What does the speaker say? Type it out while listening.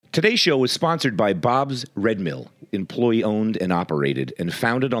Today's show is sponsored by Bob's Red Mill, employee-owned and operated, and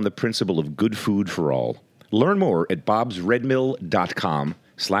founded on the principle of good food for all. Learn more at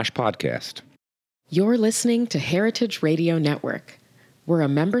bobsredmill.com/podcast. You're listening to Heritage Radio Network. We're a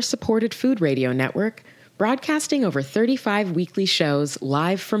member-supported food radio network broadcasting over 35 weekly shows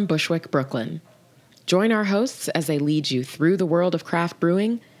live from Bushwick, Brooklyn. Join our hosts as they lead you through the world of craft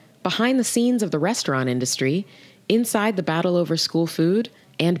brewing, behind the scenes of the restaurant industry, inside the battle over school food,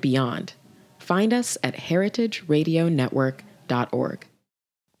 and beyond. Find us at heritageradionetwork.org.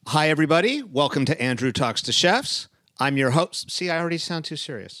 Hi, everybody. Welcome to Andrew Talks to Chefs. I'm your host. See, I already sound too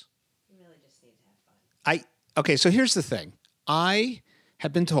serious. You really just need to have fun. Okay, so here's the thing. I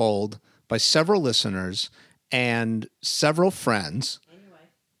have been told by several listeners and several friends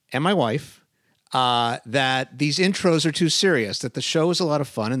and my wife that these intros are too serious, that the show is a lot of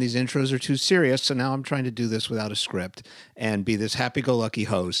fun and these intros are too serious. So now I'm trying to do this without a script and be this happy-go-lucky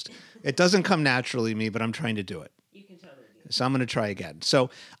host. It doesn't come naturally to me, but I'm trying to do it. You can totally do it. So I'm going to try again. So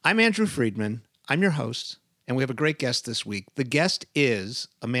I'm Andrew Friedman. I'm your host, and we have a great guest this week. The guest is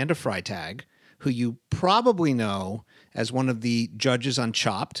Amanda Freitag, who you probably know as one of the judges on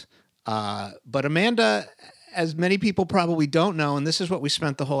Chopped. But Amanda, as many people probably don't know, and this is what we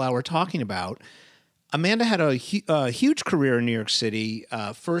spent the whole hour talking about, Amanda had a huge career in New York City,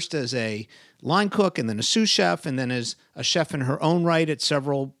 first as a line cook and then a sous chef, and then as a chef in her own right at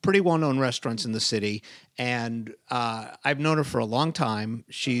several pretty well-known restaurants in the city. And I've known her for a long time.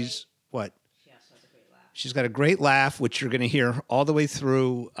 She's what? She also has a great laugh. She's got a great laugh, which you're going to hear all the way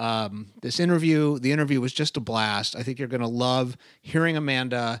through this interview. The interview was just a blast. I think you're going to love hearing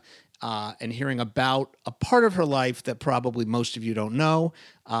Amanda and hearing about a part of her life that probably most of you don't know.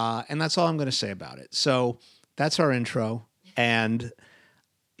 And that's all I'm going to say about it. So that's our intro. And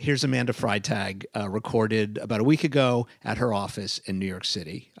here's Amanda Freitag, recorded about a week ago at her office in New York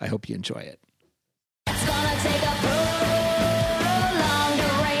City. I hope you enjoy it. It's gonna take a prolonged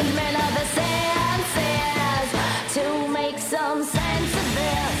arrangement of the senses to make some sense of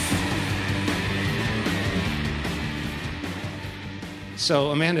this. So,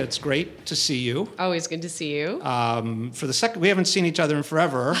 Amanda, it's great to see you. Always good to see you. For the second, we haven't seen each other in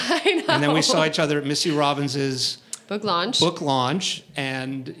forever. I know. And then we saw each other at Missy Robbins's Book launch.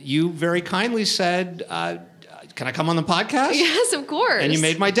 And you very kindly said, can I come on the podcast? Yes, of course. And you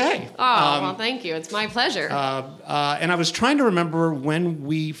made my day. well, thank you. It's my pleasure. And I was trying to remember when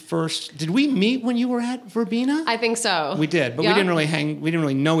we first, did we meet when you were at Verbena? I think so. We did, but Yeah. we didn't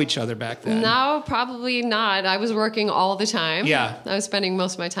really know each other back then. No, probably not. I was working all the time. Yeah. I was spending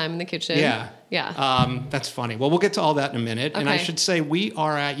most of my time in the kitchen. Yeah. Yeah. That's funny. Well, we'll get to all that in a minute. And I Okay. should say you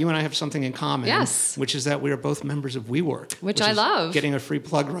and I have something in common. Yes. Which is that we are both members of WeWork. Which I is love. Getting a free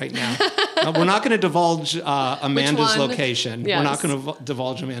plug right now. We're not going to divulge Amanda's one? location. Yes. We're not going to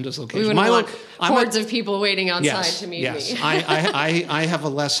divulge Amanda's location. We wouldn't want I'm hordes of people waiting outside yes, to meet yes. me. I have a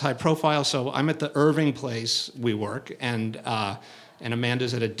less high profile, so I'm at the Irving place WeWork, and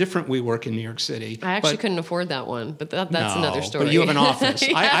Amanda's at a different WeWork in New York City. I actually couldn't afford that one, but that's No, another story. But you have an office.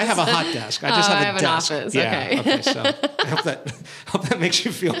 I Yes. have a hot desk. I just have a I have desk. an office. Yeah. Okay. So I hope that makes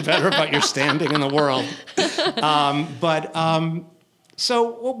you feel better about your standing in the world.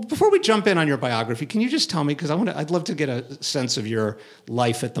 So before we jump in on your biography, can you just tell me, because I'd love to get a sense of your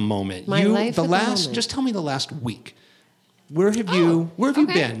life at the moment. My life at the moment. Just tell me the last week. Where have you okay.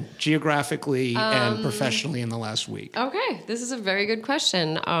 been geographically and professionally in the last week? Okay, this is a very good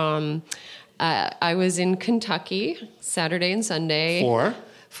question. I was in Kentucky Saturday and Sunday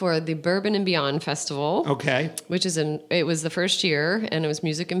for the Bourbon and Beyond Festival. Okay. Which is it was the first year, and it was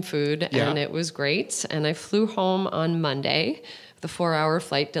music and food, Yeah. and it was great. And I flew home on Monday with a 4-hour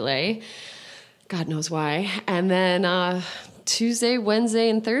flight delay. God knows why. And then Tuesday, Wednesday,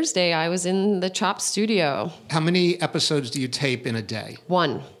 and Thursday, I was in the Chopped studio. How many episodes do you tape in a day?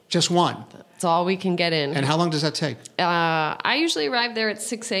 One. Just one. That's all we can get in. And how long does that take? I usually arrive there at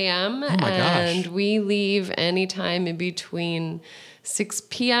 6 a.m. Oh my gosh. And we leave anytime in between 6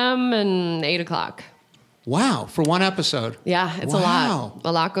 p.m. and 8 o'clock. Wow, for one episode. Yeah, it's Wow. a lot.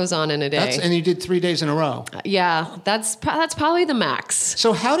 A lot goes on in a day. And you did 3 days in a row. Yeah, that's probably the max.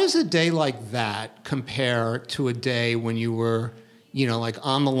 So how does a day like that compare to a day when you were, like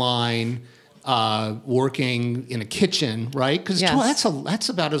on the line, working in a kitchen, right? Because Yes. that's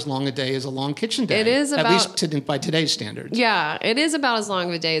about as long a day as a long kitchen day. It is at about- least by today's standards. Yeah, it is about as long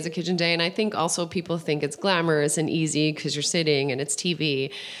of a day as a kitchen day. And I think also people think it's glamorous and easy because you're sitting and it's TV.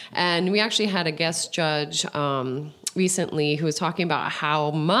 And we actually had a guest judge recently who was talking about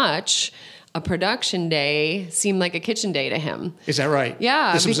how much a production day seemed like a kitchen day to him. Is that right?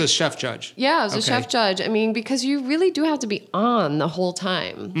 Yeah, This was a chef judge. Yeah, as a Okay. chef judge. I mean, because you really do have to be on the whole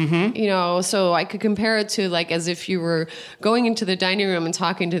time. Mm-hmm. You know, so I could compare it to like as if you were going into the dining room and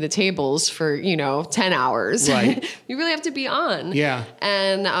talking to the tables for, 10 hours. Right. You really have to be on. Yeah.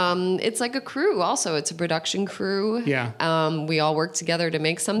 And it's like a crew also. It's a production crew. Yeah. We all work together to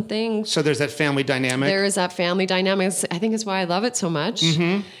make something. So there's that family dynamic. There is that family dynamic. I think it's why I love it so much.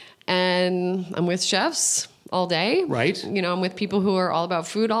 Mm-hmm. And I'm with chefs all day. Right. I'm with people who are all about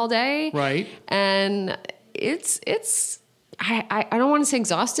food all day. Right. And I don't want to say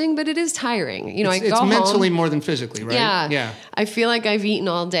exhausting, but it is tiring. I go It's home. mentally more than physically, right? Yeah. Yeah. I feel like I've eaten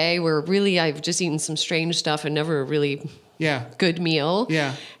all day where really I've just eaten some strange stuff and never a really Yeah. good meal.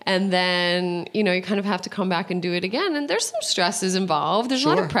 Yeah. And then, you kind of have to come back and do it again. And there's some stresses involved. There's a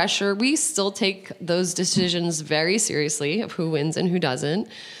lot Sure. of pressure. We still take those decisions very seriously of who wins and who doesn't.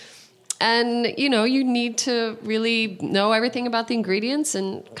 And, you need to really know everything about the ingredients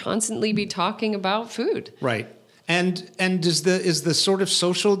and constantly be talking about food. Right. And is the sort of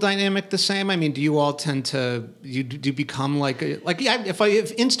social dynamic the same? I mean, do you all tend to do you become like if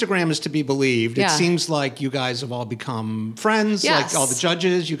Instagram is to be believed, Yeah. it seems like you guys have all become friends. Yes. Like all the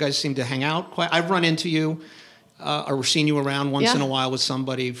judges, you guys seem to hang out quite. I've run into you or seen you around once Yeah. in a while with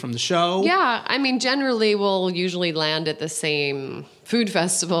somebody from the show. Yeah, I mean, generally we'll usually land at the same food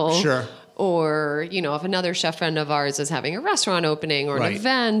festival. Sure. Or, if another chef friend of ours is having a restaurant opening or an Right.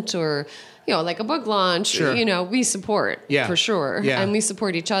 event or, like a book launch, Sure. we support Yeah. for sure. Yeah. And we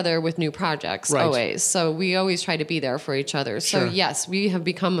support each other with new projects Right. always. So we always try to be there for each other. So Sure. yes, we have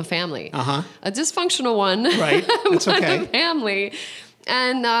become a family. Uh-huh. A dysfunctional one. Right. It's but okay. a family.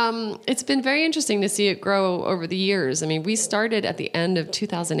 And it's been very interesting to see it grow over the years. I mean, we started at the end of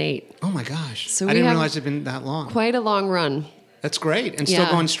 2008. Oh my gosh. So I we didn't have realize it'd been that long. Quite a long run. That's great. And still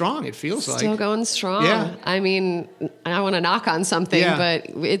Yeah. going strong, it feels like. Still going strong. Yeah. I mean, I don't want to knock on something, Yeah.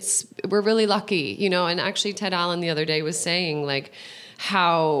 but we're really lucky, and actually Ted Allen the other day was saying like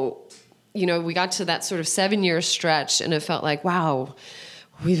how, we got to that sort of 7-year stretch and it felt like, wow,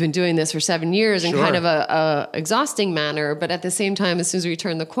 we've been doing this for 7 years in Sure. kind of a exhausting manner. But at the same time, as soon as we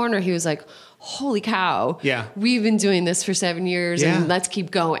turned the corner, he was like, holy cow, Yeah. we've been doing this for 7 years Yeah. and let's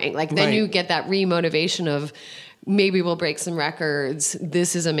keep going. Like then Right. you get that remotivation of, maybe we'll break some records.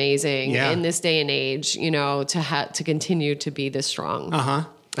 This is amazing Yeah. in this day and age, to continue to be this strong Uh-huh.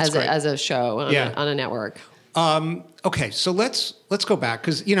 That's as great. as a show on a network. Okay, so let's go back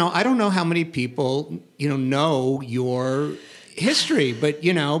because I don't know how many people know your history, but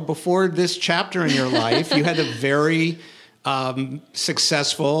before this chapter in your life, you had a very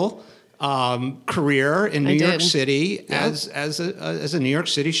successful career in New York did. City Yeah. as a New York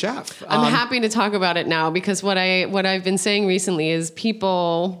City chef. I'm happy to talk about it now because what I've been saying recently is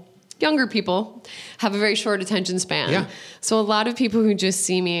younger people have a very short attention span. Yeah. So a lot of people who just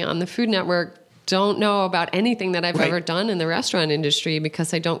see me on the Food Network don't know about anything that I've Right. ever done in the restaurant industry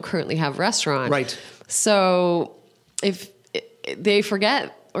because I don't currently have a restaurant. Right. So if they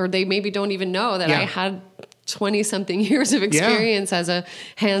forget or they maybe don't even know that Yeah. I had 20 something years of experience as a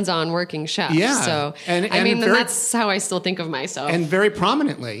hands-on working chef. Yeah. So And I mean, very- that's how I still think of myself. And very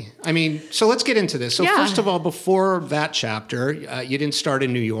prominently. I mean, so let's get into this. So Yeah. first of all, before that chapter, you didn't start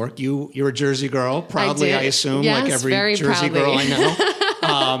in New York. You're a Jersey girl, proudly, did. I assume, Yes, like every very Jersey proudly. girl I know.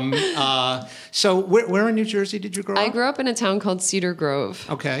 So where in New Jersey did you grow up? I grew up in a town called Cedar Grove.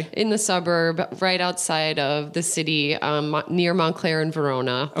 Okay. In the suburb, right outside of the city, near Montclair and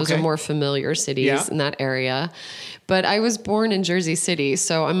Verona. Those Okay. are more familiar cities Yeah. in that area. But I was born in Jersey City,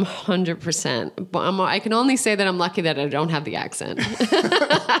 so I'm 100%. I can only say that I'm lucky that I don't have the accent.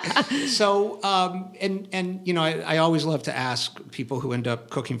 So, I always love to ask people who end up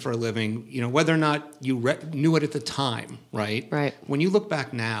cooking for a living, whether or not you knew it at the time, right? Right. When you look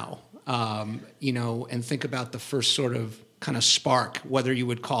back now, and think about the first sort of kind of spark, whether you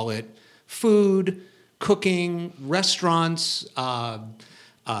would call it food, cooking, restaurants,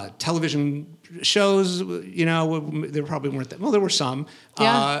 television shows, there probably weren't that. Well, there were some.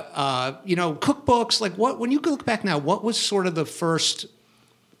 Yeah. Cookbooks. Like when you look back now, what was sort of the first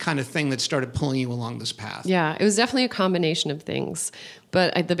kind of thing that started pulling you along this path? Yeah, it was definitely a combination of things.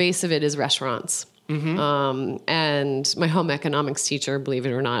 But at the base of it is restaurants. Mm-hmm. And my home economics teacher, believe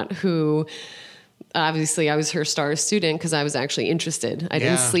it or not, who obviously I was her star student because I was actually interested. I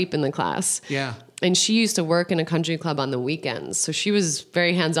didn't Yeah. sleep in the class. Yeah. And she used to work in a country club on the weekends. So she was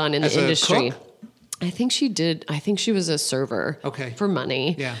very hands-on in As the a industry. cook? I think she did. I think she was a server. Okay. For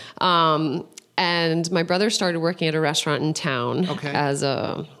money. Yeah. And my brother started working at a restaurant in town as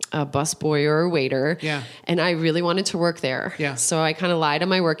a busboy or a waiter. Yeah. And I really wanted to work there. Yeah. So I kind of lied on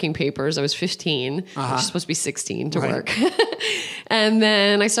my working papers. I was 15. I was supposed to be 16 to work. And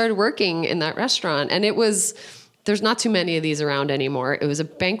then I started working in that restaurant. And there's not too many of these around anymore. It was a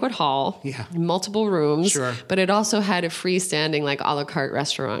banquet hall, multiple rooms, but it also had a freestanding, like, a la carte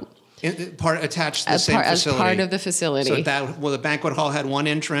restaurant. Attached to the same facility. As part of the facility. So the banquet hall had one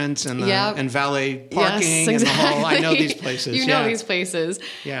entrance and valet parking and the whole. I know these places. You know these places.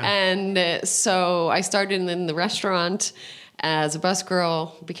 Yeah. And so I started in the restaurant as a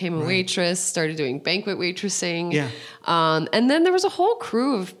busgirl, became a waitress, started doing banquet waitressing. Yeah. And then there was a whole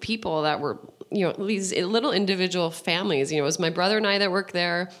crew of people that were, these little individual families. It was my brother and I that worked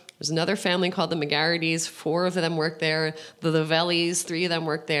there. There's another family called the McGarrity's. 4 of them worked there. The Lavellis, 3 of them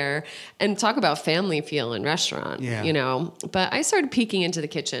worked there. And talk about family feel in restaurant, But I started peeking into the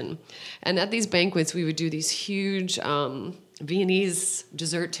kitchen. And at these banquets, we would do these huge Viennese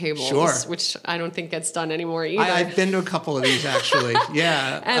dessert tables, which I don't think gets done anymore either. I've been to a couple of these, actually.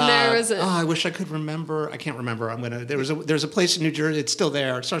 Yeah. And there was I wish I could remember. I can't remember. There's a place in New Jersey. It's still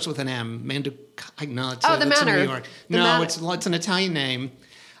there. It starts with an M. No, the Manor. In New York. It's an Italian name.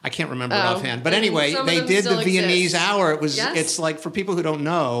 I can't remember it offhand. But anyway, they did the Viennese hour. It's like, for people who don't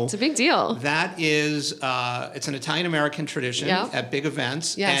know, it's a big deal. That is, it's an Italian-American tradition at big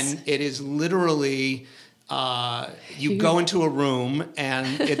events. Yes. And it is literally, you go into a room and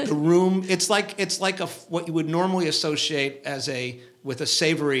it's like what you would normally associate with a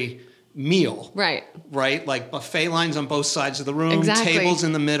savory meal. Right. Like buffet lines on both sides of the room, tables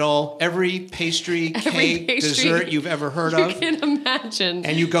in the middle, every pastry, cake, dessert you've ever heard of. You can imagine.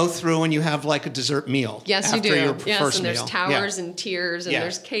 And you go through and you have like a dessert meal. Yes, after you do. Your first and there's meal. towers and tiers and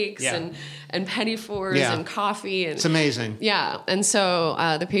there's cakes and petit fours and coffee. And it's amazing. Yeah. And so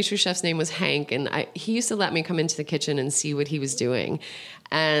the pastry chef's name was Hank, and he used to let me come into the kitchen and see what he was doing.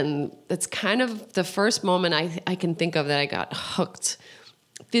 And that's kind of the first moment I can think of that I got hooked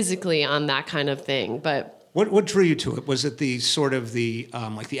physically on that kind of thing. But what drew you to it? Was it the sort of the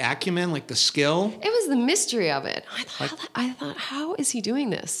acumen, like the skill? It was the mystery of it. I thought, how is he doing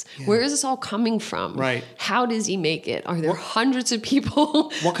this? Yeah. Where is this all coming from? Right. How does he make it? Are there hundreds of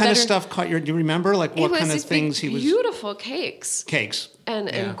people? What kind of stuff caught your? Do you remember? Like what kind of things he was? Beautiful cakes.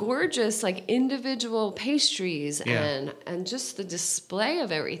 And gorgeous, like, individual pastries and just the display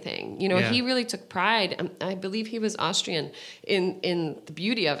of everything. He really took pride. I believe he was Austrian in the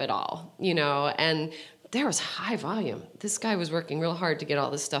beauty of it all. And there was high volume. This guy was working real hard to get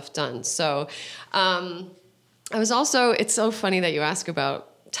all this stuff done. So I was also. It's so funny that you ask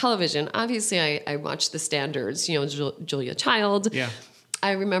about television. Obviously, I watched the standards. Julia Child. Yeah.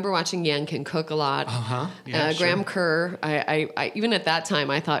 I remember watching Yan Can Cook a lot. Yeah, Graham Kerr. I even at that time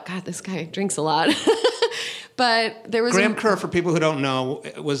I thought, God, this guy drinks a lot. But there was Graham Kerr, for people who don't know,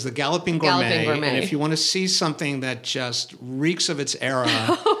 was the Galloping Gourmet. And if you want to see something that just reeks of its era,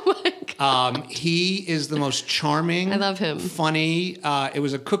 he is the most charming. I love him. Funny. It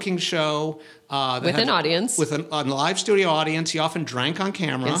was a cooking show. With an audience. With a live studio audience. He often drank on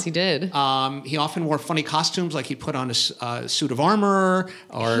camera. Yes, he did. He often wore funny costumes, like he'd put on a suit of armor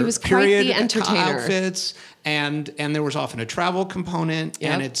or he was period quite the entertainer. Outfits. And there was often a travel component.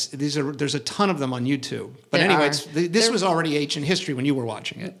 Yep. And there's a ton of them on YouTube. But anyway, this was already ancient history when you were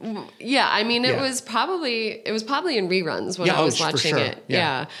watching it. Yeah, I mean, it was probably in reruns when I was watching it.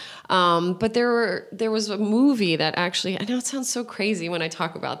 Yeah. But there was a movie that actually, I know it sounds so crazy when I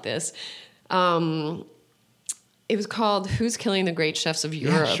talk about this. It was called Who's Killing the Great Chefs of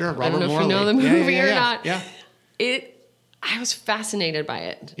Europe? Yeah, sure. I don't know if you know the movie or not. Yeah. I was fascinated by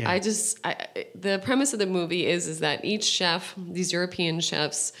it. Yeah. The premise of the movie is that each chef, these European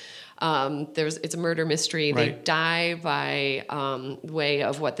chefs, it's a murder mystery. Right. They die by way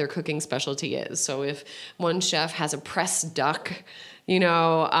of what their cooking specialty is. So if one chef has a pressed duck,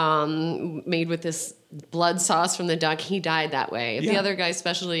 made with this blood sauce from the duck, he died that way. If the other guy's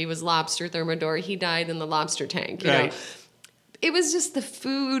specialty was lobster thermidor, he died in the lobster tank. You know? It was just the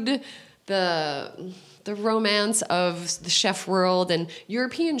food, the romance of the chef world, and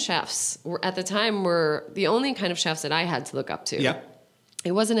European chefs at the time were the only kind of chefs that I had to look up to. Yeah.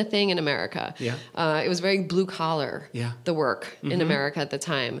 It wasn't a thing in America. Yeah. It was very blue collar, the work in America at the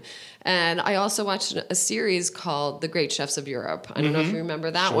time. And I also watched a series called The Great Chefs of Europe. I don't know if you remember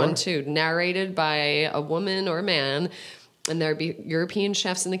that one too, narrated by a woman or a man. and there'd be European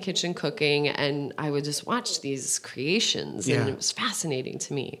chefs in the kitchen cooking, and I would just watch these creations, and it was fascinating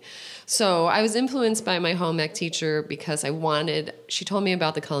to me. So I was influenced by my home ec teacher because she told me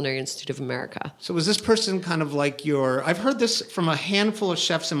about the Culinary Institute of America. So was this person kind of like I've heard this from a handful of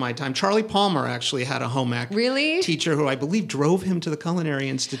chefs in my time. Charlie Palmer actually had a home ec teacher who I believe drove him to the Culinary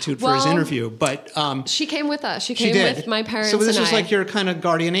Institute for his interview. But she came with us. She came with my parents. So this was like your kind of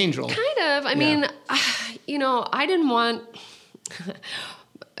guardian angel. Kind of. I mean, I didn't want...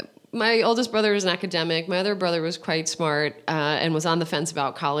 My oldest brother was an academic. My other brother was quite smart and was on the fence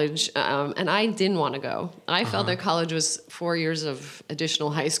about college. And I didn't want to go. I felt that college was 4 years of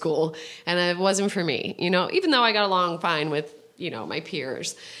additional high school, and it wasn't for me. Even though I got along fine with my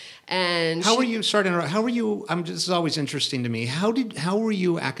peers. And how were you? Sorry to interrupt. How were you? This is always interesting to me. How were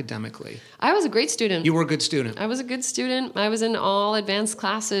you academically? I was a great student. You were a good student. I was a good student. I was in all advanced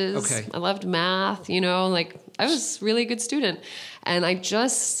classes. Okay. I loved math. I was really a good student, and I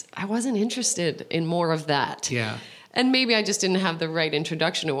wasn't interested in more of that. Yeah. And maybe I just didn't have the right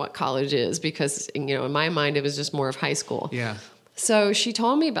introduction to what college is because in my mind it was just more of high school. Yeah. So she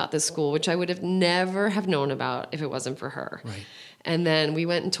told me about this school, which I would have never have known about if it wasn't for her. Right. And then we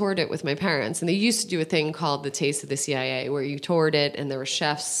went and toured it with my parents. And they used to do a thing called the Taste of the CIA, where you toured it and there were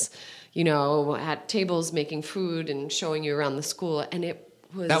chefs, at tables making food and showing you around the school. And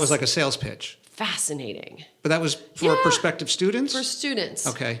that was like a sales pitch. Fascinating. But that was for prospective students? For students.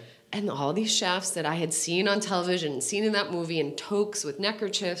 Okay. And all these chefs that I had seen on television, seen in that movie, in toques with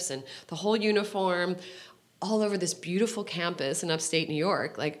neckerchiefs and the whole uniform, all over this beautiful campus in upstate New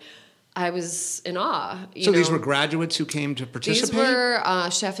York. I was in awe. So these were graduates who came to participate? These were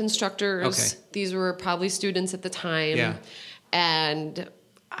chef instructors. Okay. These were probably students at the time. Yeah. And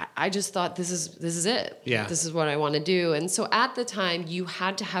I just thought, this is it. Yeah. This is what I want to do. And so at the time, you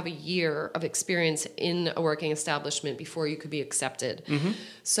had to have a year of experience in a working establishment before you could be accepted. Mm-hmm.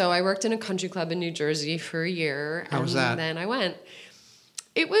 So I worked in a country club in New Jersey for a year. How was that? And then I went.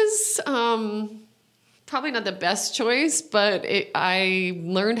 It was... probably not the best choice, but I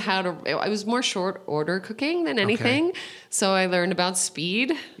learned how to. It was more short order cooking than anything, so I learned about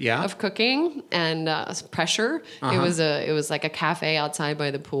speed of cooking and pressure. It was like a cafe outside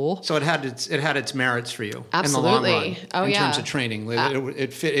by the pool. So it had its merits for you. Absolutely. In the long run, in terms of training,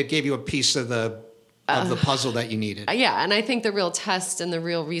 it gave you a piece of the puzzle that you needed. Yeah, and I think the real test and the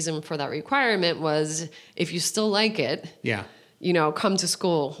real reason for that requirement was if you still like it. Yeah. Come to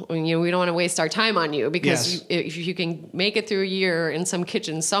school. We don't want to waste our time on you because if you can make it through a year in some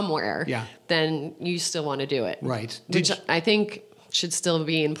kitchen somewhere, then you still want to do it. Right. Which I think should still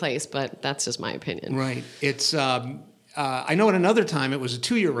be in place, but that's just my opinion. Right. It's, I know at another time it was a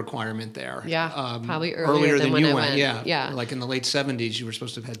 2-year requirement there. Yeah, probably earlier than when you I went. Yeah. Yeah. Like in the late 70s, you were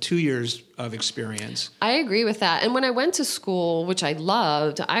supposed to have had 2 years of experience. I agree with that. And when I went to school, which I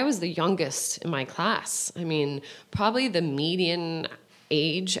loved, I was the youngest in my class. I mean, probably the median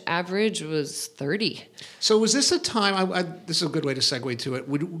age average was 30. So was this a time, this is a good way to segue to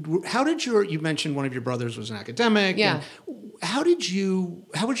it. How did you mentioned one of your brothers was an academic. Yeah. How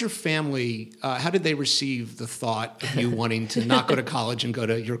was your family, how did they receive the thought of you wanting to not go to college and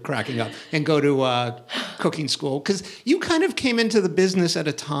you're cracking up, and go to cooking school? Because you kind of came into the business at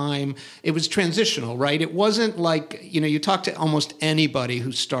a time, it was transitional, right? It wasn't like, you talk to almost anybody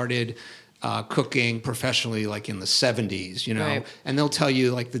who started cooking professionally like in the 70s, Right. and they'll tell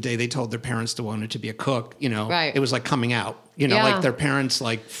you like the day they told their parents they wanted to be a cook, Right. it was like coming out, like their parents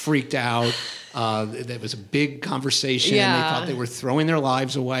like freaked out. It was a big conversation. Yeah. They thought they were throwing their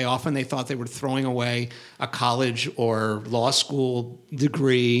lives away. Often they thought they were throwing away a college or law school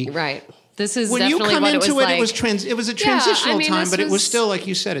degree. Right. This is when you definitely come what into it was like. it was a transitional time, but it was was still, like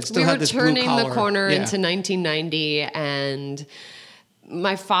you said, it still we had were this blue turning collar. the corner into 1990, and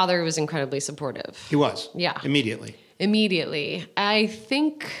my father was incredibly supportive. He was. Yeah. Immediately. I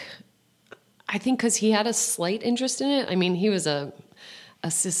think because he had a slight interest in it. I mean, he was a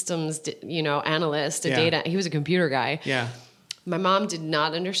systems, analyst, data. He was a computer guy. Yeah. My mom did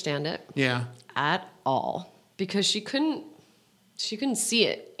not understand it. Yeah. At all, because she couldn't see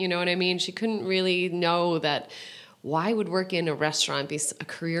it. You know what I mean? She couldn't really know that why would work in a restaurant be a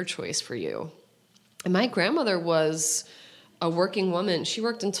career choice for you? And my grandmother was a working woman. She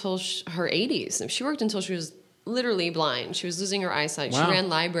worked until her 80s. She worked until she was literally blind. She was losing her eyesight. Wow. She ran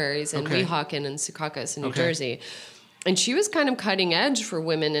libraries in Weehawken and Secaucus in New Jersey. And she was kind of cutting edge for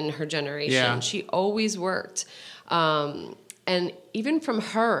women in her generation. Yeah. She always worked. And even from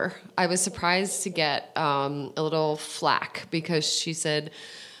her, I was surprised to get a little flack because she said,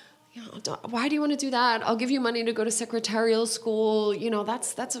 why do you want to do that? I'll give you money to go to secretarial school.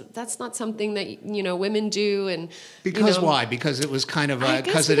 That's not something that women do. And because why? Because it was kind of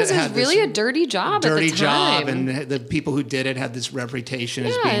because it was really a dirty job. Dirty at the time. job, and the people who did it had this reputation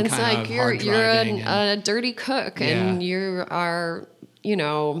as Yeah, being it's kind like of you're hard-driving. a dirty cook, and you are.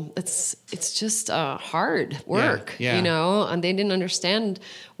 It's just hard work. Yeah. And they didn't understand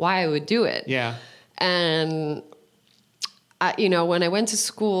why I would do it. Yeah. And when I went to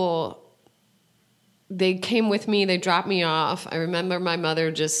school, they came with me, they dropped me off. I remember my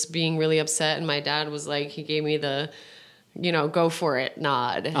mother just being really upset, and my dad was like, he gave me the, go for it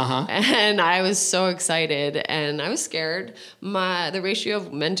nod. Uh-huh. And I was so excited, and I was scared. The ratio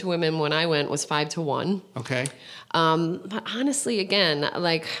of men to women when I went was 5-1. Okay. But honestly, again,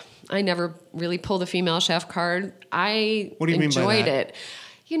 like, I never really pulled a female chef card. I What do you mean by enjoyed that? it.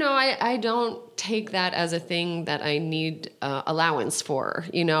 I don't take that as a thing that I need allowance for.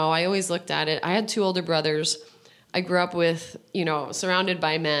 I always looked at it. I had 2 older brothers. I grew up with, surrounded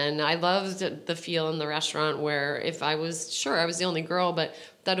by men. I loved the feel in the restaurant where if I was the only girl, but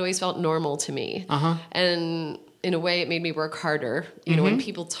that always felt normal to me. Uh-huh. And in a way, it made me work harder. When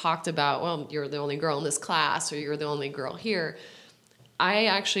people talked about, well, you're the only girl in this class or you're the only girl here, I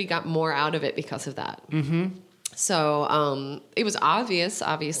actually got more out of it because of that. Mm-hmm. So it was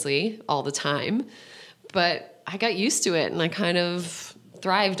obviously, all the time, but I got used to it and I kind of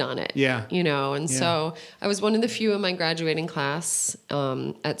thrived on it. Yeah. So I was one of the few in my graduating class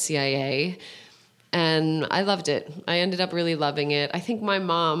at CIA, and I loved it. I ended up really loving it. I think my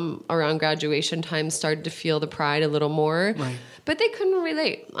mom around graduation time started to feel the pride a little more, Right. But they couldn't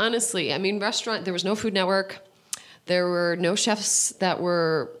relate, honestly. I mean, there was no Food Network. There were no chefs that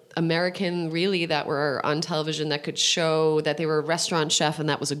were American, really, that were on television that could show that they were a restaurant chef and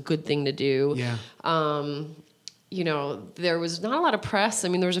that was a good thing to do. Yeah. There was not a lot of press. I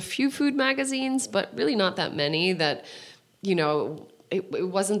mean, there was a few food magazines, but really not that many that, it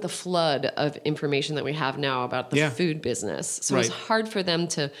wasn't the flood of information that we have now about the food business. So it was hard for them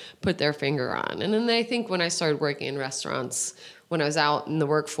to put their finger on. And then I think when I started working in restaurants, when I was out in the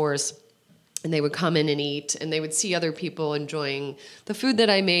workforce, and they would come in and eat, and they would see other people enjoying the food that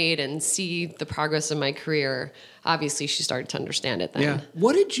I made and see the progress of my career. Obviously, she started to understand it then. Yeah.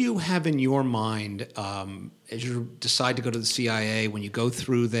 What did you have in your mind as you decide to go to the CIA, when you go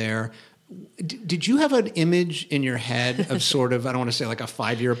through there? Did you have an image in your head of sort of, I don't want to say like a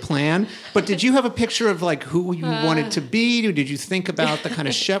 5-year plan, but did you have a picture of like who you wanted to be? Did you think about the kind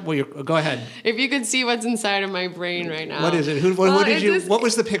of chef? Go ahead. If you could see what's inside of my brain right now. What is it? What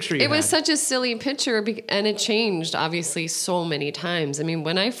was the picture you had? It was such a silly picture, and it changed, obviously, so many times. I mean,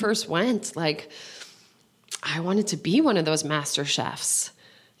 when I first went, I wanted to be one of those master chefs,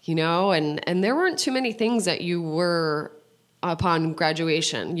 and there weren't too many things that you were upon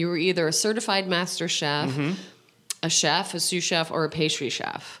graduation. You were either a certified master chef, a chef, a sous chef, or a pastry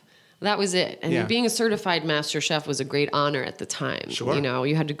chef. That was it. And being a certified master chef was a great honor at the time. Sure.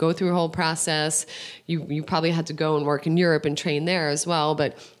 You had to go through a whole process. You probably had to go and work in Europe and train there as well.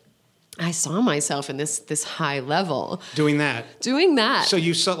 But I saw myself in this high level. Doing that. So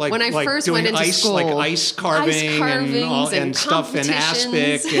you saw when I first doing went into school, like ice carving and stuff in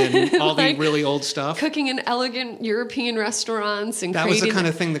aspic and all the really old stuff. Cooking in elegant European restaurants and that was the kind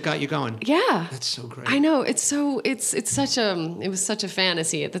of thing that got you going. Yeah, that's so great. I know it was such a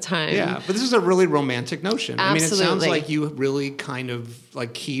fantasy at the time. Yeah, but this is a really romantic notion. Absolutely. I mean, it sounds like you really kind of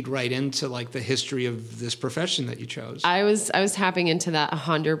keyed right into the history of this profession that you chose. I was tapping into that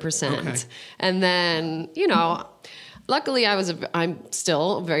 100%. Okay. And then, luckily I'm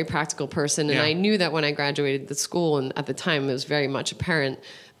still a very practical person. And I knew that when I graduated the school, and at the time it was very much apparent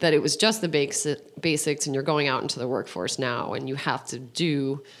that it was just the basics, and you're going out into the workforce now and you have to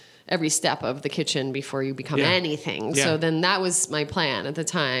do every step of the kitchen before you become anything. So then that was my plan at the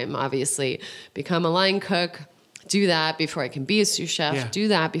time, obviously. Become a line cook, do that before I can be a sous chef, do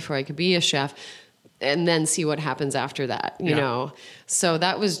that before I could be a chef, and then see what happens after that, you know? So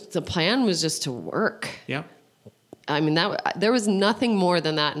that was, the plan was just to work. Yeah. I mean, there was nothing more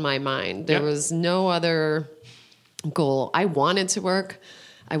than that in my mind. There was no other goal. I wanted to work.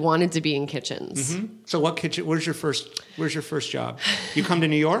 I wanted to be in kitchens. Mm-hmm. So what kitchen, where's your first job? You come to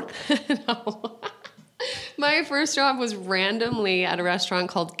New York? No. My first job was randomly at a restaurant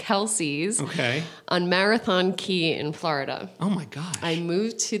called Kelsey's on Marathon Key in Florida. Oh my gosh. I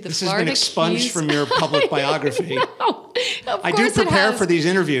moved to the This Florida has been expunged Keys. from your public biography. No, I do prepare for these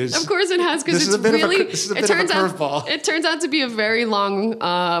interviews. Of course it has, because it's really... This is a bit of a curveball. It turns out to be a very long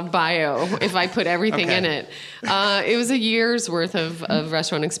bio if I put everything in it. It was a year's worth of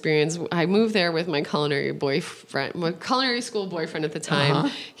restaurant experience. I moved there with my culinary school boyfriend at the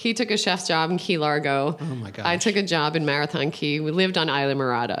time. He took a chef's job in Key Largo. Oh my gosh. I took a job in Marathon Key. We lived on Isla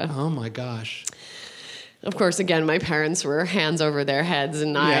Mirada. Oh my gosh. Of course, again, my parents were hands over their heads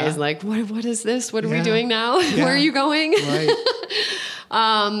and eyes like, what is this? What are we doing now? Yeah. Where are you going? Right.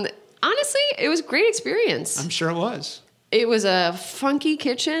 Honestly, it was a great experience. I'm sure it was. It was a funky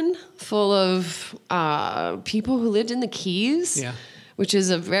kitchen full of people who lived in the Keys, which is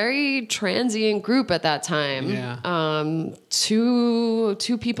a very transient group at that time. Yeah.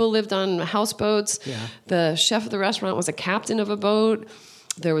 Two people lived on houseboats. Yeah. The chef of the restaurant was a captain of a boat.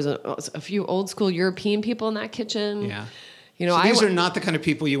 There was a few old school European people in that kitchen. Yeah. You know, So these are not the kind of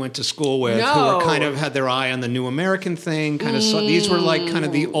people you went to school with who No. were kind of had their eye on the new American thing. These were like kind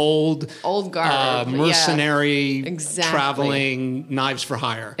of the old guard, mercenary, Exactly. traveling knives for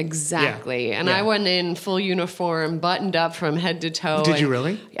hire. Exactly. Yeah. And Yeah. I went in full uniform, buttoned up from head to toe. Did you and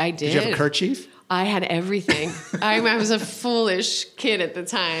really? I did. Did you have a kerchief? I had everything. I was a foolish kid at the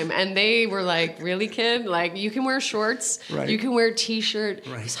time. And they were like, really, kid? Like, you can wear shorts. Right. You can wear a T-shirt.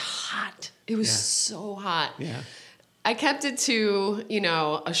 Right. It was hot. It was so hot. Yeah. I kept it to,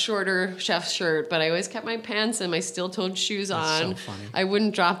 a shorter chef's shirt, but I always kept my pants and my steel-toed shoes That's on. so funny. I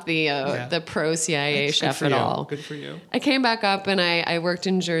wouldn't drop the pro CIA That's good chef for at you. all. Good for you. I came back up and I worked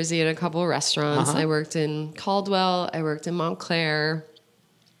in Jersey at a couple of restaurants. Uh-huh. I worked in Caldwell. I worked in Montclair.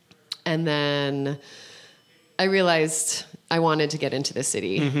 And then I realized I wanted to get into the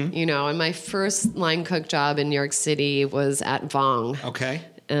city, and my first line cook job in New York City was at Vong. Okay.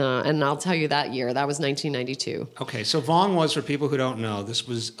 And I'll tell you that year, that was 1992. Okay, so Vong was, for people who don't know, this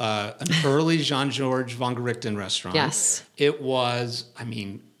was an early Jean-Georges von Gerichten restaurant. Yes. It was,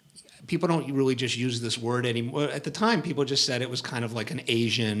 people don't really just use this word anymore. At the time, people just said it was kind of like an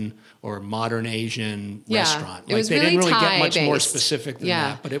Asian or modern Asian Yeah, restaurant. it was they really didn't really get much more Thai-based. specific than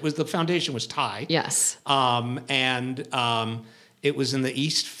Yeah. that, but the foundation was Thai. Yes. It was in the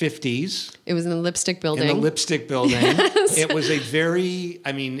East 50s. It was in the Lipstick Building. In the Lipstick Building. It was a very,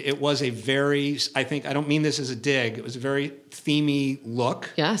 I think, I don't mean this as a dig, it was a very themey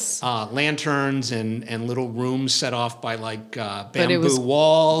look. Yes. Lanterns and little rooms set off by like it bamboo was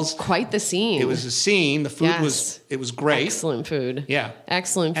walls. Quite the scene. It was a scene. The food Yes. was great. Excellent food. Yeah.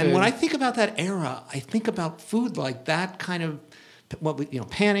 Excellent food. And when I think about that era, I think about food like that kind of,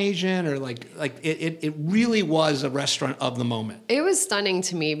 Pan Asian or like it really was a restaurant of the moment. It was stunning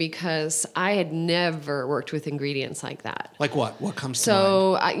to me because I had never worked with ingredients like that. Like what? What comes to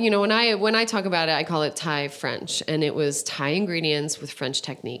mind? So, when I talk about it, I call it Thai French, and it was Thai ingredients with French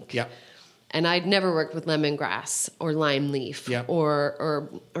technique. Yep. And I'd never worked with lemongrass or lime leaf Yep. or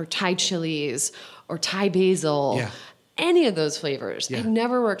Thai chilies or Thai basil. Yeah. Any of those flavors. Yeah. I'd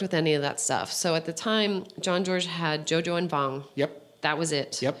never worked with any of that stuff. So at the time, Jean-Georges had Jojo and Vong. Yep. That was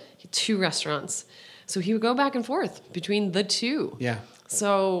it. Yep. He had 2 restaurants. So he would go back and forth between the 2. Yeah.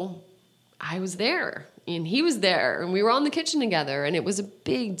 So I was there and he was there and we were all in the kitchen together and it was a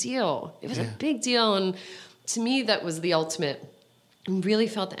big deal. It was a big deal. And to me, that was the ultimate. I really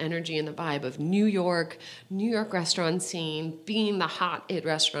felt the energy and the vibe of New York restaurant scene, being the hot it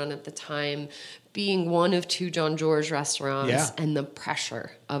restaurant at the time, being one of 2 Jean-Georges restaurants, and the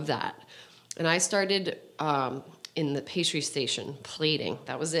pressure of that. And I started in the pastry station, plating.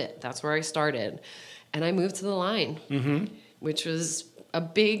 That was it. That's where I started. And I moved to the line, which was a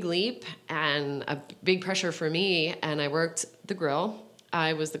big leap and a big pressure for me. And I worked the grill.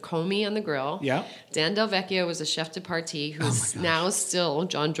 I was the commis on the grill. Yeah. Dan Del Vecchio was a chef de partie who's now still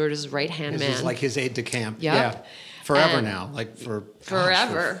Jean-Georges' right-hand man. This is like his aide de camp. Yep. Yeah. Forever And now. Like for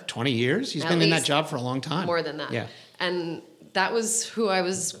forever. 20 years? He's At been in that least. job for a long time. More than that. Yeah. And that was who I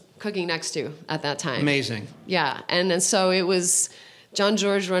was cooking next to at that time. Amazing. Yeah. And so it was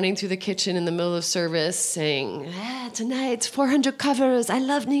Jean-Georges running through the kitchen in the middle of service saying, tonight, 400 covers. I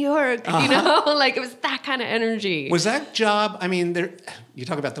love New York. Like it was that kind of energy. Was that job, you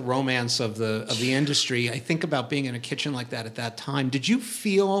talk about the romance of the industry. I think about being in a kitchen like that at that time. Did you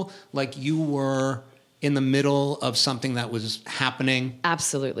feel like you were in the middle of something that was happening?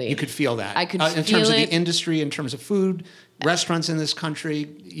 Absolutely. You could feel that. I could in feel terms of it. the industry, in terms of food, restaurants in this country.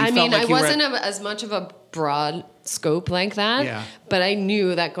 I wasn't as much of a broad scope like that. Yeah. But I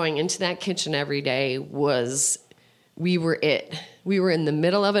knew that going into that kitchen every day we were it. We were in the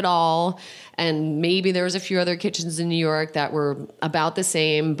middle of it all. And maybe there was a few other kitchens in New York that were about the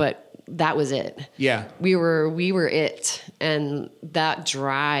same, but that was it. Yeah. We were it. And that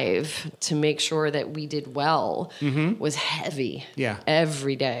drive to make sure that we did well was heavy. Yeah.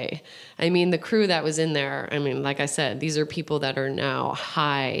 Every day. The crew that was in there, like I said, these are people that are now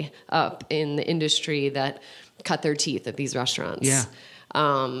high up in the industry that cut their teeth at these restaurants. Yeah.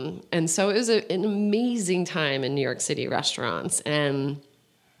 And so it was an amazing time in New York City restaurants. And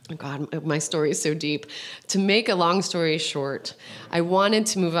God, my story is so deep. To make a long story short, I wanted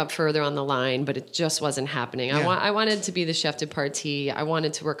to move up further on the line, but it just wasn't happening. Yeah. I wanted to be the chef de partie. I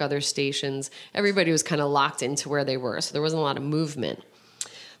wanted to work other stations. Everybody was kind of locked into where they were, so there wasn't a lot of movement.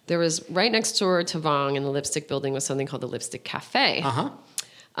 There was right next door to Vong in the Lipstick Building was something called the Lipstick Cafe.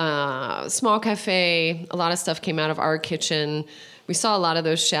 Small cafe. A lot of stuff came out of our kitchen. We saw a lot of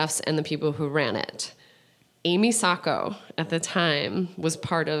those chefs and the people who ran it. Amy Sacco at the time was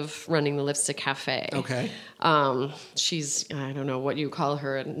part of running the Lipstick Cafe. Okay. She's, I don't know what you call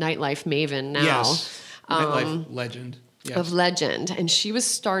her, a nightlife maven now. Yes. Nightlife legend. Yes. Of legend. And she was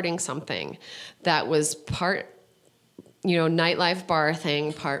starting something that was part, nightlife bar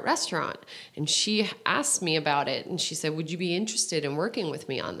thing, part restaurant. And she asked me about it. And she said, would you be interested in working with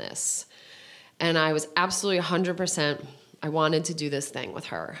me on this? And I was absolutely 100%. I wanted to do this thing with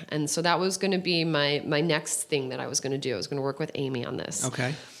her. And so that was going to be my next thing that I was going to do. I was going to work with Amy on this.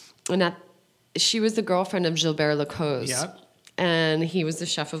 Okay. And she was the girlfriend of Gilbert Lacause. Yep. And he was the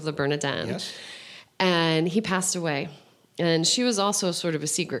chef of Le Bernardin. Yes. And he passed away. And she was also sort of a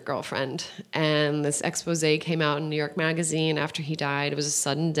secret girlfriend. And this expose came out in New York Magazine after he died. It was a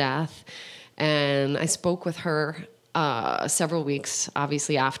sudden death. And I spoke with her several weeks,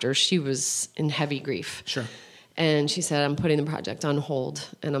 obviously, after. She was in heavy grief. Sure. And she said, I'm putting the project on hold,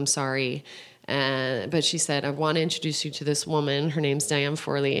 and I'm sorry. But she said, I want to introduce you to this woman. Her name's Diane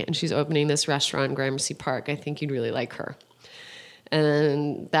Forley, and she's opening this restaurant in Gramercy Park. I think you'd really like her.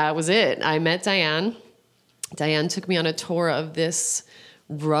 And that was it. I met Diane. Diane took me on a tour of this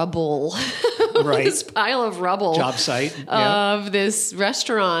rubble, Right. this pile of rubble. Job site. Yeah. Of this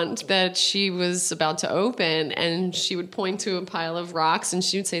restaurant that she was about to open, and she would point to a pile of rocks and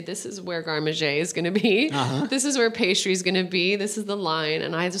she would say, this is where garde manger is going to be. This is where pastry is going to be. This is the line.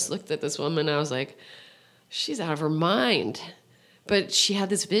 And I just looked at this woman and I was like, she's out of her mind. But she had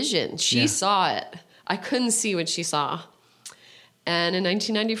this vision. She saw it. I couldn't see what she saw. And in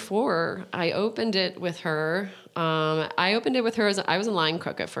 1994, I opened it with her. I opened it with her as I was a line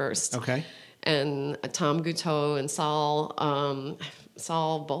cook at first. Okay. And Tom Gouteau and Saul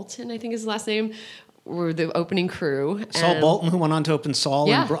Bolton, I think is his last name, were the opening crew. Saul Bolton, who went on to open Saul.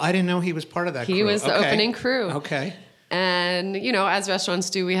 Yeah. And I didn't know he was part of that crew. He was the opening crew. Okay. And, as restaurants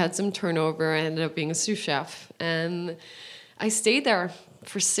do, we had some turnover. I ended up being a sous chef. And I stayed there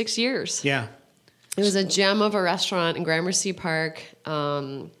for 6 years. Yeah. It was a gem of a restaurant in Gramercy Park.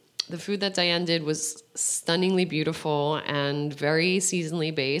 The food that Diane did was stunningly beautiful and very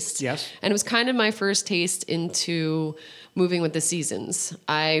seasonally based. Yes. And it was kind of my first taste into moving with the seasons.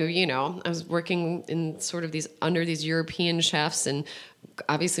 I was working in sort of under these European chefs and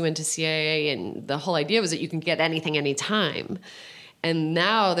obviously went to CIA, and the whole idea was that you can get anything anytime. And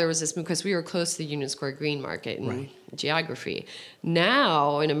now there was this, because we were close to the Union Square Green Market in geography.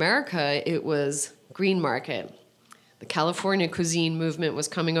 Now in America, it was Green Market. The California cuisine movement was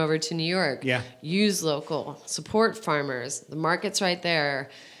coming over to New York. Yeah. Use local, support farmers. The market's right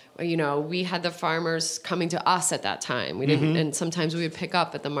there. We had the farmers coming to us at that time. We didn't, and sometimes we would pick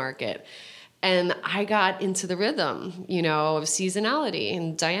up at the market. And I got into the rhythm, of seasonality.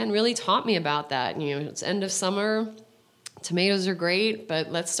 And Diane really taught me about that. It's end of summer. Tomatoes are great,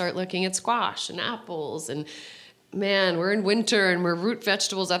 but let's start looking at squash and apples. And man, we're in winter and we're root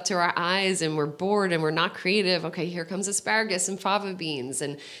vegetables up to our eyes and we're bored and we're not creative. Okay, here comes asparagus and fava beans.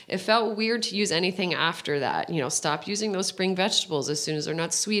 And it felt weird to use anything after that. Stop using those spring vegetables as soon as they're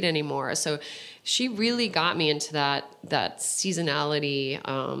not sweet anymore. So she really got me into that seasonality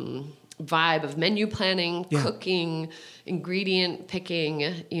vibe of menu planning, cooking, ingredient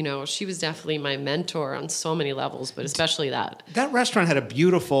picking. She was definitely my mentor on so many levels, but especially that. That restaurant had a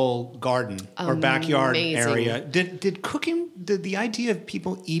beautiful garden or backyard Amazing. area. Did the idea of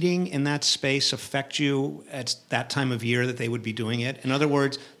people eating in that space affect you at that time of year that they would be doing it? In other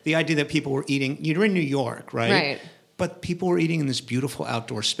words, the idea that people were eating, you're in New York, right? Right. But people were eating in this beautiful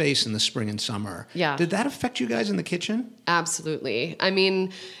outdoor space in the spring and summer. Yeah. Did that affect you guys in the kitchen? Absolutely. I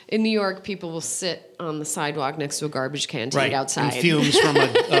mean, in New York, people will sit on the sidewalk next to a garbage can to eat outside. And fumes from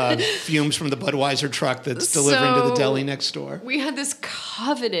fumes from the Budweiser truck that's delivering to the deli next door. We had this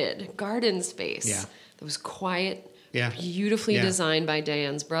coveted garden space that was quiet, beautifully designed by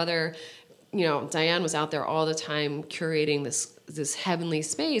Diane's brother. Diane was out there all the time curating this heavenly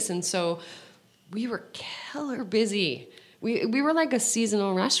space, and so we were killer busy. We were like a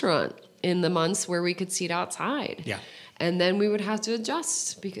seasonal restaurant in the months where we could seat outside. Yeah. And then we would have to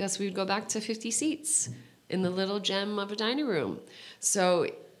adjust because we'd go back to 50 seats in the little gem of a dining room. So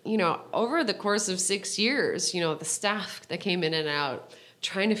over the course of 6 years, the staff that came in and out,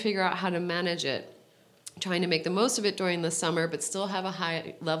 trying to figure out how to manage it, trying to make the most of it during the summer, but still have a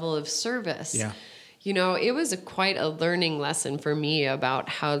high level of service. Yeah. It was quite a learning lesson for me about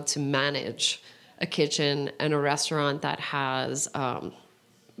how to manage a kitchen and a restaurant that has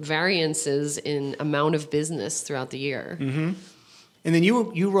variances in amount of business throughout the year. Mm-hmm. And then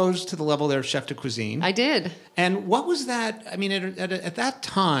you rose to the level there of chef de cuisine. I did. And what was that? I mean, at that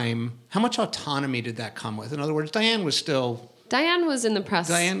time, how much autonomy did that come with? In other words, Diane was in the press.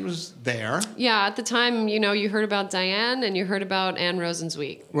 Diane was there. Yeah, at the time, you heard about Diane and you heard about Anne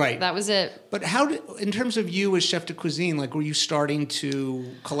Rosenzweig. Right. That was it. But in terms of you as chef de cuisine, were you starting to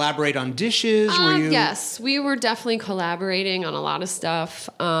collaborate on dishes? Yes, we were definitely collaborating on a lot of stuff.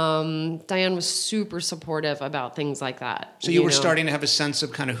 Diane was super supportive about things like that. So you were starting to have a sense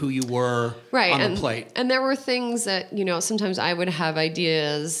of kind of who you were on the plate. And there were things that, sometimes I would have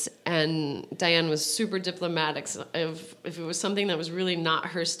ideas and Diane was super diplomatic. So if it was something that was really not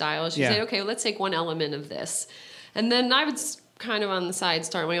her style, she'd say, okay, let's take one element of this. And then I would kind of on the side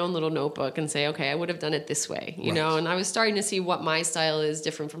start my own little notebook and say, okay, I would have done it this way, you know, and I was starting to see what my style is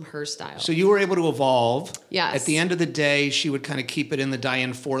different from her style. So you were able to evolve. Yes. At the end of the day, she would kind of keep it in the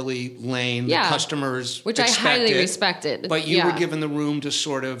Diane Forley lane, the customers which expected, I highly respected. But you were given the room to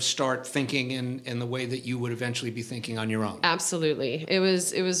sort of start thinking in the way that you would eventually be thinking on your own. Absolutely. It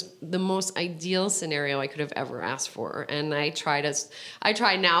was the most ideal scenario I could have ever asked for. And I try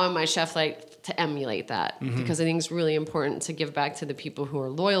now in my chef life to emulate that because I think it's really important to give back to the people who are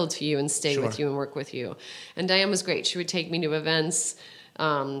loyal to you and stay with you and work with you. And Diane was great. She would take me to events.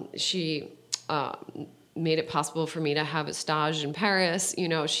 She made it possible for me to have a stage in Paris.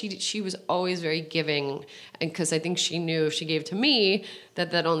 She was always very giving, and because I think she knew if she gave to me,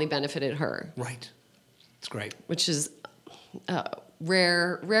 that only benefited her. Right. It's great. Which is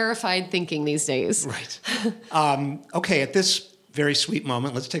rarefied thinking these days. Right. Okay, at this very sweet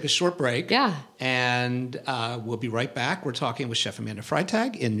moment, let's take a short break. Yeah. And we'll be right back. We're talking with Chef Amanda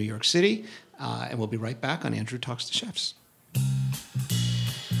Freitag in New York City. And we'll be right back on Andrew Talks to Chefs.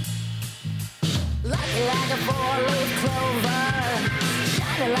 Lucky like a four-leaf clover,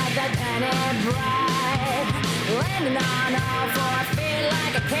 shining like a penny bright, landing on all four feet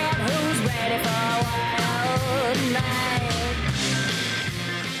like a cat who's ready for a wild night.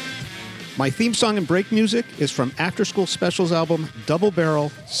 My theme song and break music is from After School Specials album Double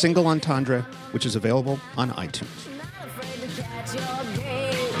Barrel Single Entendre, which is available on iTunes. Not afraid to catch your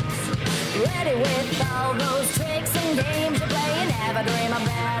gaze, ready with all those tricks and games you play. You never dream of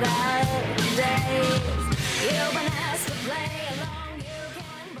better days. You've been asked to play along, you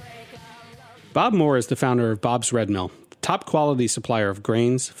can break up. Bob Moore is the founder of Bob's Red Mill, the top quality supplier of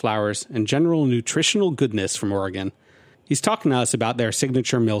grains, flours, and general nutritional goodness from Oregon. He's talking to us about their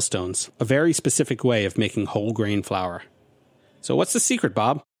signature millstones, a very specific way of making whole grain flour. So what's the secret,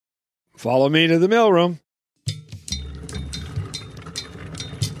 Bob? Follow me to the mill room.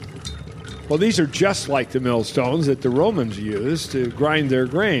 Well, these are just like the millstones that the Romans used to grind their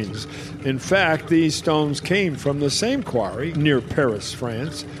grains. In fact, these stones came from the same quarry near Paris,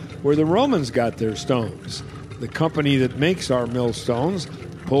 France, where the Romans got their stones. The company that makes our millstones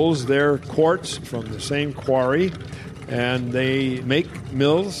pulls their quartz from the same quarry, and they make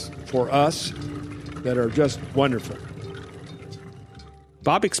mills for us that are just wonderful.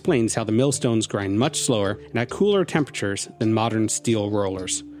 Bob explains how the millstones grind much slower and at cooler temperatures than modern steel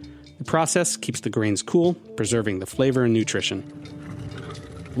rollers. The process keeps the grains cool, preserving the flavor and nutrition.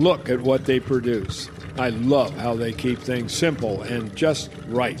 Look at what they produce. I love how they keep things simple and just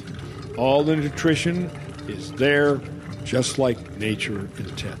right. All the nutrition is there, just like nature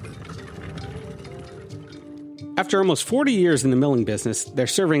intended. After almost 40 years in the milling business, they're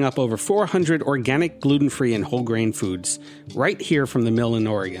serving up over 400 organic, gluten-free, and whole grain foods right here from the mill in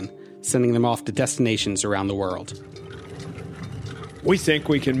Oregon, sending them off to destinations around the world. We think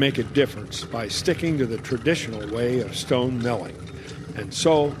we can make a difference by sticking to the traditional way of stone milling. And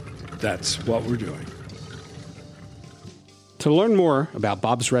so, that's what we're doing. To learn more about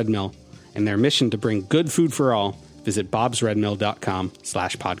Bob's Red Mill and their mission to bring good food for all, visit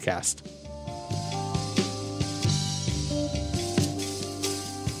bobsredmill.com/podcast.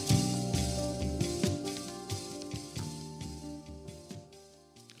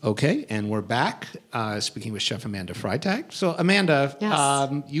 Okay, and we're back speaking with Chef Amanda Freitag. So, Amanda,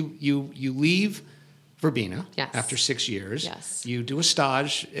 yes. You leave Verbena after 6 years. Yes. You do a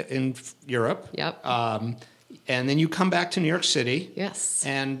stage in Europe. Yep. And then you come back to New York City. Yes.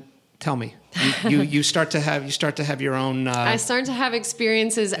 And tell me, you start to have your own. I started to have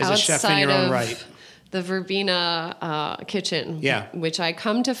experiences as outside a chef in your own of right. the Verbena kitchen, Yeah. which I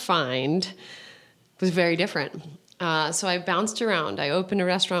come to find was very different. So I bounced around. I opened a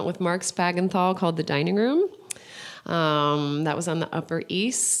restaurant with Mark Spagenthal called The Dining Room. That was on the Upper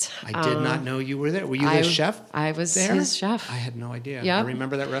East. I did not know you were there. Were you the chef? I was there? his chef. I had no idea. Yep. I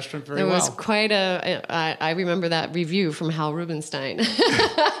remember that restaurant very There well. was quite I remember that review from Hal Rubenstein.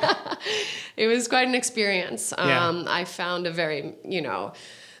 It was quite an experience. Yeah. I found a very,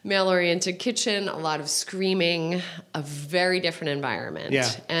 male-oriented kitchen, a lot of screaming, a very different environment. Yeah.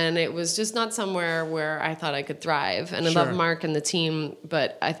 And it was just not somewhere where I thought I could thrive. And I Sure. love Mark and the team,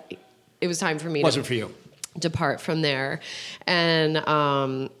 but it was time for me Wasn't for you. depart from there. And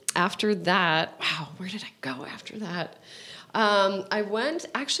after that, wow, where did I go after that? I went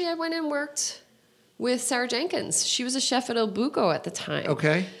and worked with Sarah Jenkins. She was a chef at El Buco at the time.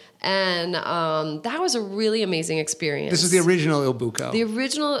 Okay. And that was a really amazing experience. This is the original Il Buco. The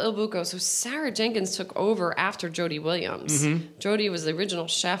original Il Buco. So Sarah Jenkins took over after Jody Williams. Jody was the original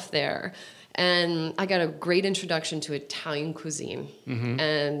chef there. And I got a great introduction to Italian cuisine.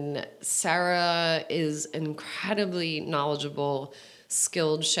 And Sarah is an incredibly knowledgeable,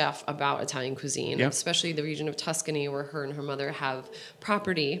 skilled chef about Italian cuisine, Yep. especially the region of Tuscany where her and her mother have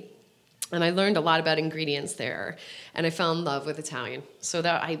property. And I learned a lot about ingredients there. And I fell in love with Italian. So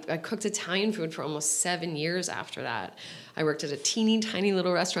that I cooked Italian food for almost 7 years after that. I worked at a teeny tiny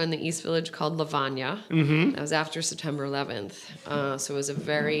little restaurant in the East Village called Lavagna. That was after September 11th. So it was a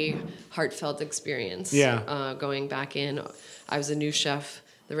very heartfelt experience. Yeah. Going back in, I was a new chef.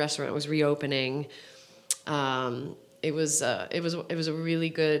 The restaurant was reopening. It was a really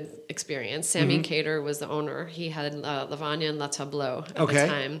good experience. Sammy Cater was the owner. He had Lavagna and La Tableau at the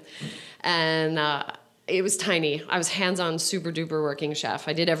time. And it was tiny. I was hands-on, super-duper working chef.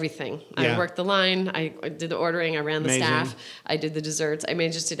 I did everything. Yeah. I worked the line. I did the ordering. I ran the Amazing. staff. I did the desserts. I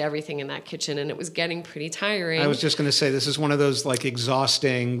just did everything in that kitchen, and it was getting pretty tiring. I was just going to say, this is one of those like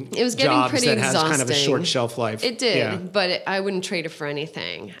exhausting It was getting jobs pretty that has kind of a exhausting. short shelf life. It did, Yeah. but I wouldn't trade it for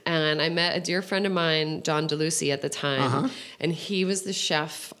anything. And I met a dear friend of mine, John DeLucy, at the time, and he was the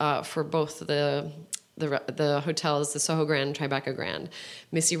chef for both the hotels, the Soho Grand and Tribeca Grand.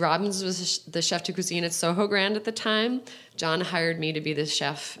 Missy Robbins was the chef de cuisine at Soho Grand at the time. John hired me to be the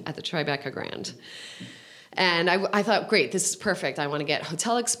chef at the Tribeca Grand. And I thought, great, this is perfect. I want to get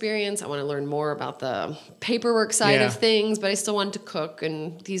hotel experience. I want to learn more about the paperwork side of things, but I still wanted to cook.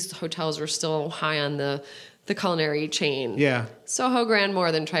 And these hotels were still high on the culinary chain. Yeah. Soho Grand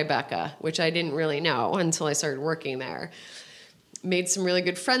more than Tribeca, which I didn't really know until I started working there. Made some really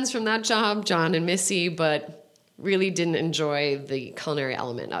good friends from that job, John and Missy, but really didn't enjoy the culinary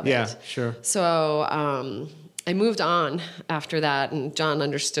element of it. Yeah, sure. So I moved on after that, and John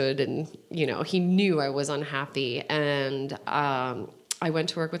understood, and he knew I was unhappy, and I went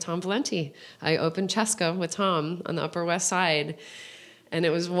to work with Tom Valenti. I opened Cesca with Tom on the Upper West Side, and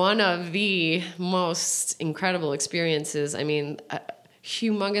it was one of the most incredible experiences. I mean, a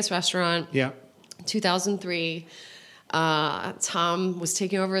humongous restaurant. Yeah. 2003. Tom was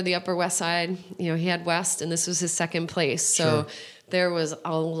taking over the Upper West Side. He had West, and this was his second place. So there was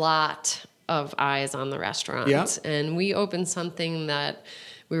a lot of eyes on the restaurant. Yeah. And we opened something that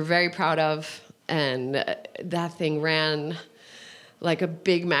we were very proud of, and that thing ran like a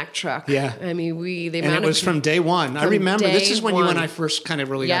Big Mac truck. Yeah. I mean, and And it was from day one. I remember, this is when you and I first kind of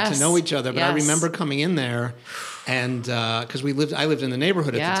really got to know each other, but I remember coming in there and, cause I lived in the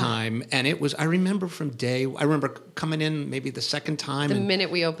neighborhood at the time, and I remember I remember coming in maybe the second time. The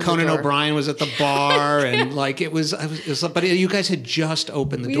minute we opened Conan the door. O'Brien was at the bar and like, it was, but you guys had just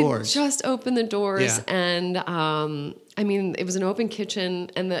opened the doors. Just opened the doors, Yeah. and I mean, it was an open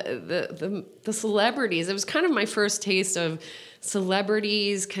kitchen, and the celebrities. It was kind of my first taste of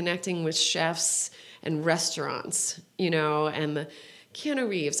celebrities connecting with chefs and restaurants, and the Keanu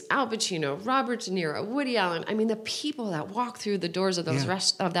Reeves, Al Pacino, Robert De Niro, Woody Allen. I mean, the people that walked through the doors of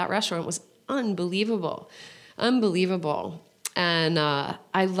of that restaurant was unbelievable. And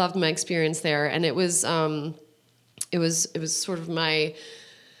I loved my experience there, and it was sort of my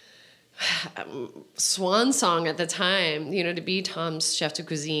swan song at the time, to be Tom's chef de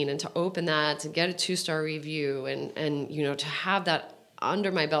cuisine and to open that, to get a 2-star review, and to have that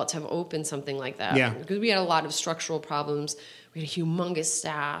under my belt, to have opened something like that. Yeah. Because we had a lot of structural problems. We had a humongous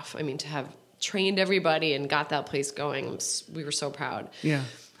staff. I mean, to have trained everybody and got that place going, we were so proud. Yeah.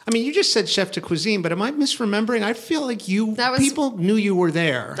 I mean, you just said chef de cuisine, but am I misremembering? I feel like people knew you were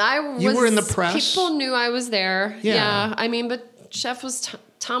there. You were in the press. People knew I was there. Yeah. I mean, but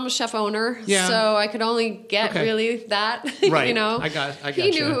Tom was chef owner, Yeah. so I could only get really that. Right. I got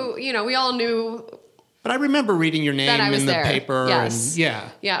he you. knew. We all knew But I remember reading your name That I was in the there. paper. Yes. And yeah.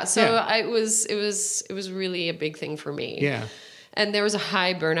 Yeah. So Yeah. it was really a big thing for me. Yeah. And there was a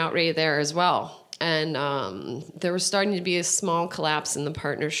high burnout rate there as well. And there was starting to be a small collapse in the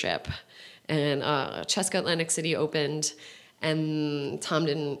partnership. And Cheska Atlantic City opened, and Tom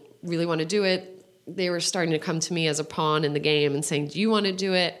didn't really want to do it. They were starting to come to me as a pawn in the game and saying, do you want to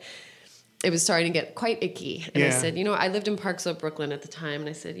do it? It was starting to get quite icky. And I Yeah. said, I lived in Park Slope, Brooklyn at the time. And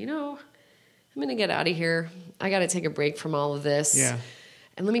I said, I'm going to get out of here. I got to take a break from all of this. Yeah.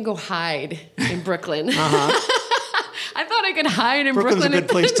 And let me go hide in Brooklyn. Uh-huh. I thought I could hide in Brooklyn's Brooklyn. a good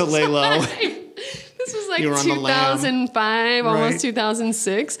place to lay low. This was like You were on the lam. 2005, Right. almost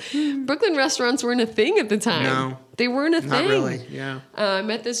 2006. Brooklyn restaurants weren't a thing at the time. No. They weren't a thing. Not really. Yeah. I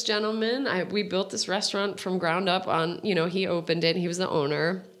met this gentleman. We built this restaurant from ground up on, he opened it. He was the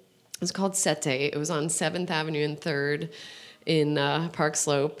owner. It was called Sette. It was on 7th Avenue and 3rd in Park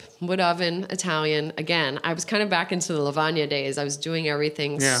Slope. Wood oven, Italian. Again, I was kind of back into the Lavagna days. I was doing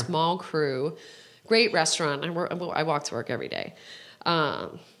everything, Yeah. small crew. Great restaurant. I walk to work every day.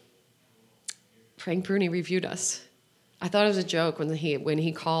 Frank Bruni reviewed us. I thought it was a joke when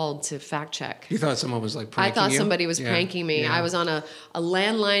he called to fact check. You thought someone was like pranking I thought you? somebody was Yeah. pranking me. Yeah. I was on a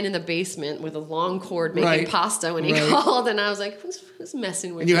landline in the basement with a long cord making Right. pasta when he Right. called, and I was like, who's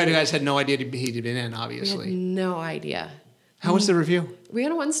messing with And you me? guys had no idea he'd been in, We had obviously. no idea. How was the review? We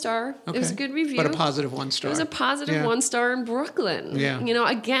had a 1 star. It was a Okay. good review. But a positive 1 star. It was a positive Yeah. 1 star in Brooklyn. Yeah.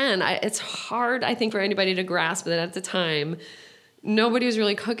 Again, it's hard, I think, for anybody to grasp that at the time, nobody was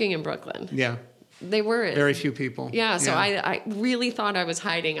really cooking in Brooklyn. Yeah. They weren't. Very few people. Yeah, so I really thought I was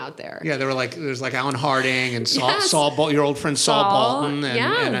hiding out there. Yeah, there's like Alan Harding and Yes. your old friend Saul Saul, Bolton and,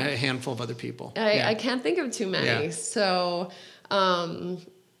 yeah. and a handful of other people. I can't think of too many. Yeah. So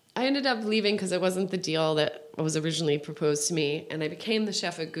I ended up leaving because it wasn't the deal that was originally proposed to me. And I became the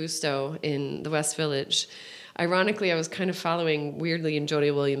chef at Gusto in the West Village. Ironically, I was kind of following weirdly in Jody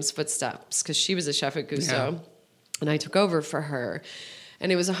Williams' footsteps because she was a chef at Gusto. Yeah. And I took over for her.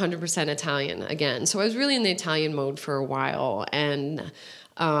 And it was 100% Italian again. So I was really in the Italian mode for a while. And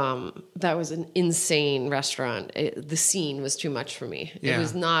that was an insane restaurant. The scene was too much for me. Yeah. It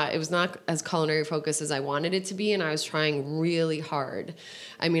was not as culinary focused as I wanted it to be. And I was trying really hard.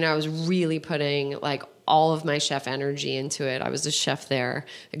 I mean, I was really putting like all of my chef energy into it. I was the chef there,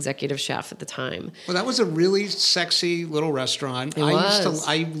 executive chef at the time. Well, that was a really sexy little restaurant. It was.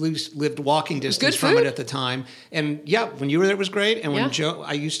 I lived walking distance Good from food. it at the time. And yeah, when you were there, it was great. And when Yeah.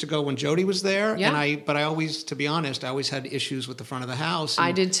 I used to go when Jody was there. Yeah. But I always, to be honest, I always had issues with the front of the house.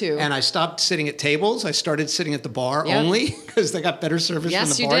 I did too. And I stopped sitting at tables. I started sitting at the bar Yep. only because they got better service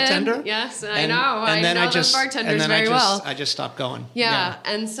Yes, from the you bartender. did. Yes, I know. I then know those bartenders very well. I just stopped going. Yeah.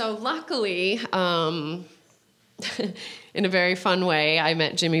 And so luckily, in a very fun way, I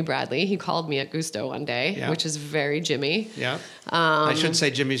met Jimmy Bradley. He called me at Gusto one day, Yeah. which is very Jimmy. Yeah. I should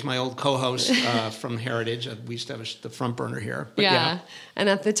say Jimmy's my old co-host from Heritage. We used to have the front burner here. But Yeah. And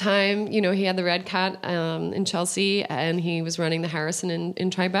at the time, he had the Red Cat in Chelsea, and he was running the Harrison in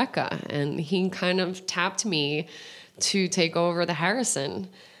Tribeca. And he kind of tapped me to take over the Harrison.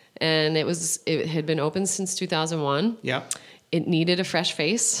 And it had been open since 2001. Yep. It needed a fresh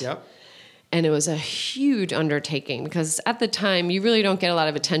face. Yep. And it was a huge undertaking because at the time, you really don't get a lot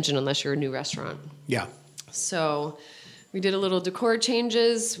of attention unless you're a new restaurant. Yeah. So we did a little decor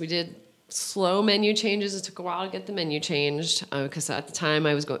changes. We did slow menu changes. It took a while to get the menu changed because at the time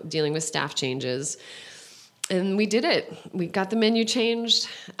I was dealing with staff changes. And we did it. We got the menu changed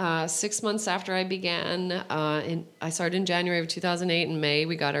 6 months after I began. I started in January of 2008. In May,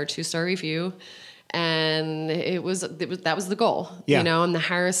 we got our 2-star review. And that was the goal, Yeah. and the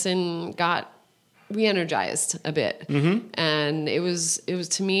Harrison got re-energized a bit. Mm-hmm. And it was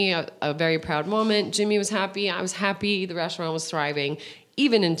to me a very proud moment. Jimmy was happy. I was happy. The restaurant was thriving.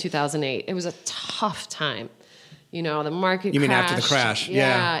 Even in 2008, it was a tough time. The market You mean crashed. after the crash?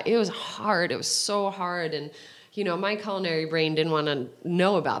 Yeah. It was hard. It was so hard. And, my culinary brain didn't want to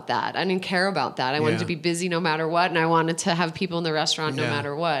know about that. I didn't care about that. I wanted Yeah. to be busy no matter what. And I wanted to have people in the restaurant no Yeah.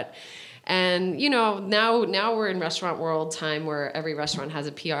 matter what. And, now we're in restaurant world time where every restaurant has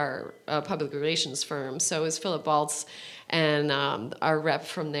a PR, public relations firm. So is Philip Baltz, and our rep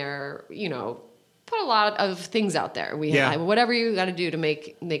from there, put a lot of things out there. We Yeah. whatever you got to do to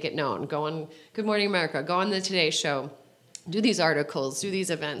make it known. Go on Good Morning America, go on the Today Show, do these articles, do these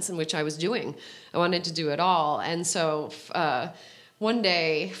events, in which I was doing. I wanted to do it all. And so one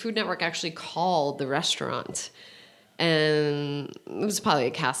day, Food Network actually called the restaurant. And it was probably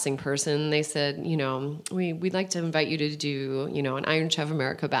a casting person. They said, we'd like to invite you to do, an Iron Chef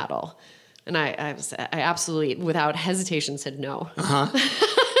America battle. And I absolutely, without hesitation, said no. Uh-huh.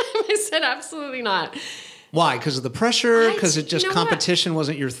 I said, absolutely not. Why? Because of the pressure? I- Because it just you know what? competition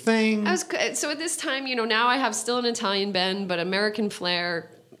wasn't your thing? So at this time, now I have still an Italian bend, but American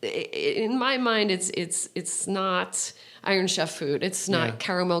flair. In my mind, it's not Iron Chef food. It's not Yeah.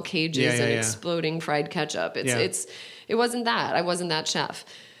 caramel cages Yeah, and yeah. exploding fried ketchup. Yeah. It wasn't that. I wasn't that chef.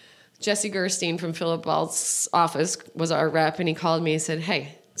 Jesse Gerstein from Philip Balt's office was our rep, and he called me and said,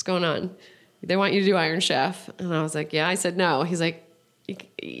 "Hey, what's going on? They want you to do Iron Chef." And I was like, "Yeah." I said, "No." He's like,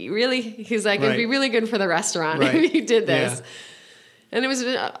 "Really?" He's like, "It'd be Right. really good for the restaurant Right. if you did this." Yeah. And it was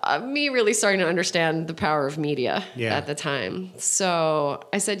me really starting to understand the power of media Yeah. at the time. So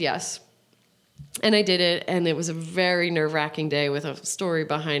I said yes. And I did it. And it was a very nerve-wracking day with a story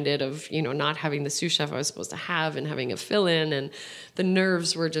behind it of, not having the sous chef I was supposed to have and having a fill-in. And the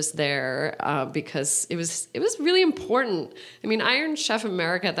nerves were just there because it was really important. I mean, Iron Chef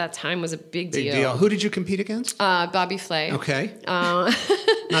America at that time was a big deal. Who did you compete against? Bobby Flay. Okay.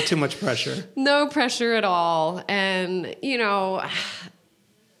 Not too much pressure. No pressure at all. And,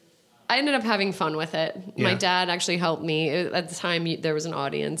 I ended up having fun with it. Yeah. My dad actually helped me. At the time, there was an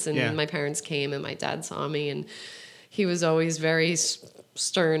audience, and Yeah. my parents came, and my dad saw me, and he was always very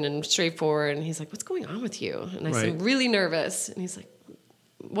stern and straightforward. And he's like, "What's going on with you?" And I said, Right. "I'm really nervous." And he's like,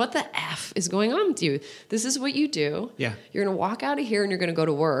 "What the F is going on with you? This is what you do. Yeah. You're going to walk out of here, and you're going to go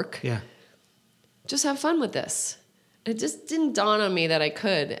to work. Yeah. Just have fun with this." It just didn't dawn on me that I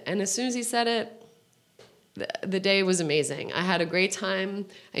could. And as soon as he said it, the day was amazing. I had a great time.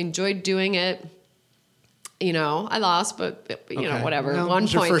 I enjoyed doing it. I lost, but Okay. whatever. Well, it 1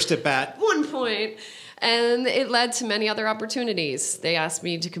 was your point. first at bat. 1 point. And it led to many other opportunities. They asked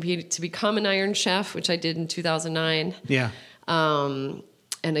me to compete to become an Iron Chef, which I did in 2009. Yeah. And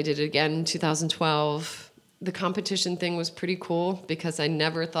I did it again in 2012. The competition thing was pretty cool because I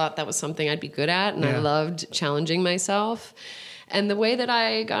never thought that was something I'd be good at, and I Yeah. loved challenging myself. And the way that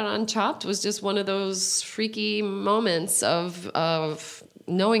I got on Chopped was just one of those freaky moments of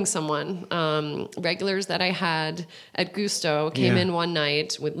knowing someone. Regulars that I had at Gusto came Yeah. in one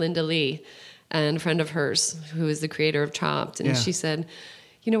night with Linda Lee, and a friend of hers who is the creator of Chopped, and Yeah. she said,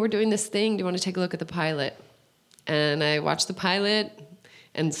 "We're doing this thing. Do you want to take a look at the pilot?" And I watched the pilot,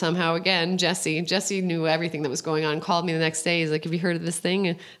 and somehow again, Jesse knew everything that was going on, called me the next day. He's like, "Have you heard of this thing?"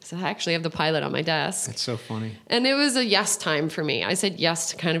 And I said, "I actually have the pilot on my desk." That's so funny. And it was a yes time for me. I said yes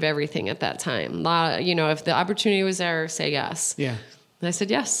to kind of everything at that time. If the opportunity was there, say yes. Yeah. And I said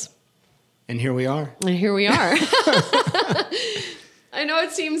yes. And here we are. And here we are. I know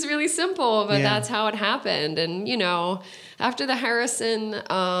it seems really simple, but Yeah. that's how it happened. And, after the Harrison,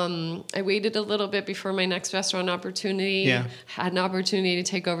 I waited a little bit before my next restaurant opportunity. Yeah. Had an opportunity to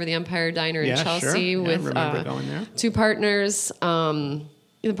take over the Empire Diner in Yeah, Chelsea sure. Yeah, I with remember going there. 2 partners.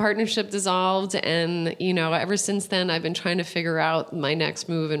 The partnership dissolved, and ever since then, I've been trying to figure out my next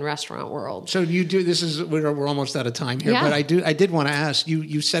move in restaurant world. So you do. We're almost out of time here, Yeah. but I did want to ask you.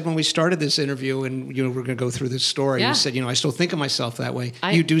 You said when we started this interview, and we're going to go through this story. Yeah. You said, I still think of myself that way.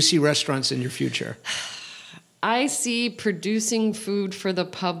 You do see restaurants in your future. I see producing food for the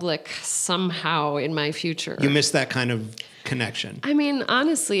public somehow in my future. You miss that kind of connection. I mean,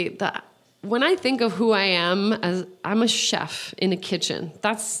 honestly, when I think of who I am, I'm a chef in a kitchen.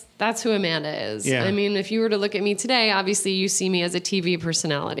 That's who Amanda is. Yeah. I mean, if you were to look at me today, obviously you see me as a TV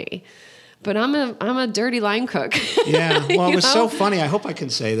personality. But I'm a dirty line cook. Yeah. Well, it was so know? funny. I hope I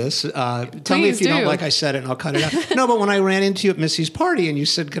can say this. Tell me Please if you don't do. like I said it, and I'll cut it out. No, but when I ran into you at Missy's party, and you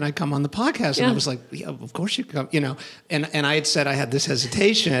said, "Can I come on the podcast?" And I Yeah. was like, "Yeah, of course you can come." And I had said I had this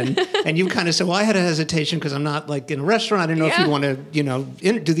hesitation, and you kind of said, "Well, I had a hesitation because I'm not like in a restaurant. I didn't know if Yeah. you want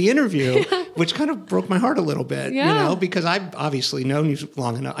to, do the interview," which kind of broke my heart a little bit, Yeah. because I've obviously known you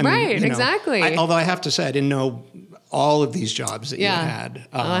long enough. I Right, mean, exactly. Although I have to say, I didn't know all of these jobs that you had.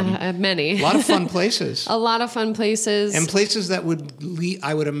 I have many. A lot of fun places. A lot of fun places. And places that would,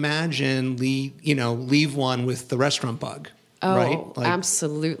 I would imagine, leave one with the restaurant bug, Oh, right?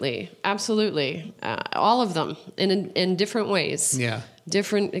 absolutely. Absolutely. All of them in different ways. Yeah.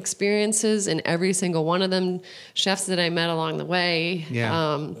 Different experiences in every single one of them. Chefs that I met along the way.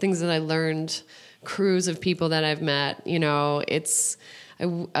 Yeah. Things that I learned. Crews of people that I've met.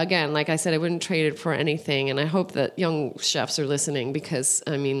 Again, like I said, I wouldn't trade it for anything. And I hope that young chefs are listening because,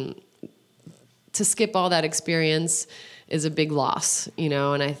 I mean, to skip all that experience is a big loss,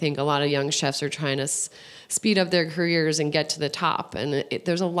 and I think a lot of young chefs are trying to speed up their careers and get to the top. And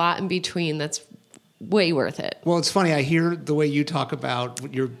there's a lot in between that's way worth it. Well, it's funny. I hear the way you talk about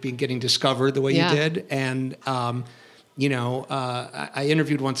you're getting discovered the way Yeah. you did. And, I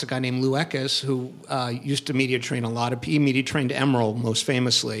interviewed once a guy named Lou Eckes who used to media train a lot of people. He media trained Emeril most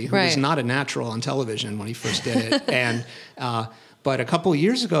famously, who was Right. not a natural on television when he first did it. And But a couple of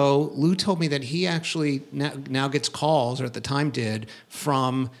years ago, Lou told me that he actually now gets calls, or at the time did,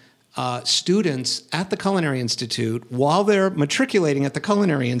 from students at the Culinary Institute while they're matriculating at the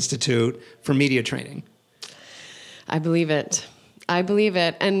Culinary Institute for media training. I believe it.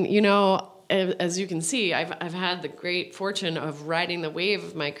 And, you know, as you can see, I've had the great fortune of riding the wave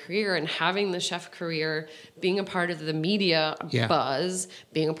of my career and having the chef career, being a part of the media buzz,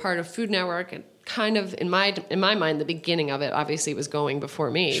 being a part of Food Network, and kind of in my mind, the beginning of it obviously was going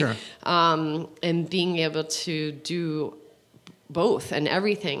before me. Sure. And being able to do both and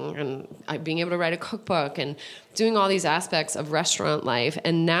everything, and being able to write a cookbook and doing all these aspects of restaurant life.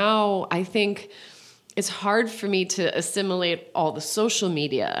 And now I think it's hard for me to assimilate all the social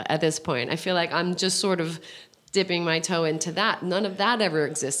media at this point. I feel like I'm just sort of dipping my toe into that. None of that ever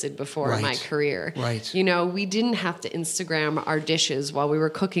existed before in my career. Right. You know, we didn't have to Instagram our dishes while we were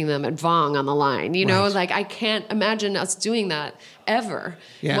cooking them at Vong on the line. You know, like I can't imagine us doing that ever.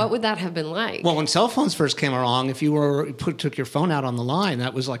 Yeah. What would that have been like? Well, when cell phones first came along, if you took your phone out on the line,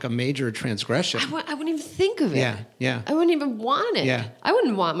 that was like a major transgression. I wouldn't even think of it. Yeah. I wouldn't even want it. Yeah. I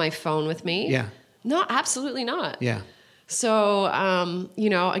wouldn't want my phone with me. Yeah. No, absolutely not. Yeah. So, you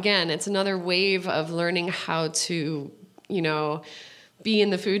know, again, it's another wave of learning how to, you know, be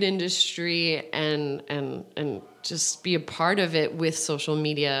in the food industry and just be a part of it with social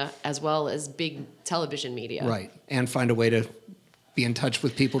media as well as big television media. Right. And find a way to be in touch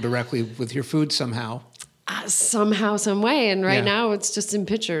with people directly with your food somehow. Somehow, some way. And right now it's just in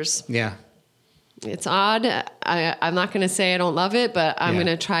pictures. Yeah. It's odd. I'm not going to say I don't love it, but I'm going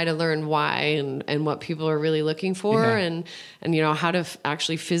to try to learn why and what people are really looking for and you know, how to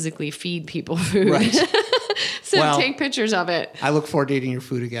actually physically feed people food. Right. So take pictures of it. I look forward to eating your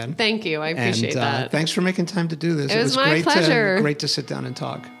food again. Thank you. I appreciate that. Thanks for making time to do this. It was my pleasure. Great to sit down and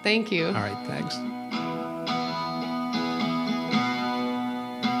talk. Thank you. All right. Thanks.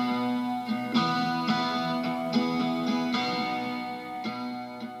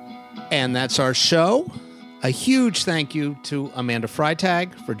 And that's our show. A huge thank you to Amanda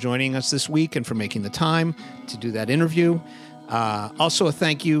Freitag for joining us this week and for making the time to do that interview. Also a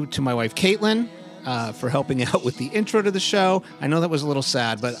thank you to my wife, Caitlin, for helping out with the intro to the show. I know that was a little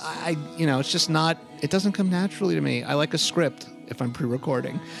sad, but it's just not, it doesn't come naturally to me. I like a script if I'm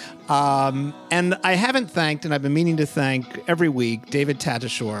pre-recording. And I haven't thanked, and I've been meaning to thank every week, David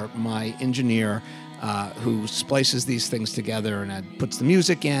Tatashore, my engineer, who splices these things together and puts the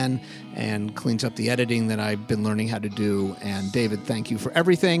music in and cleans up the editing that I've been learning how to do. And David, thank you for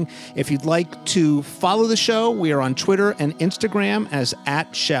everything. If you'd like to follow the show, we are on Twitter and Instagram as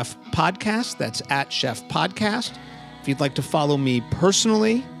 @ChefPodcast. That's @ChefPodcast. If you'd like to follow me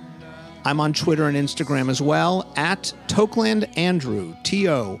personally, I'm on Twitter and Instagram as well, @ToquelandAndrew,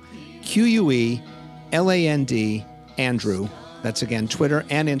 TOQUELAND Andrew. That's again, Twitter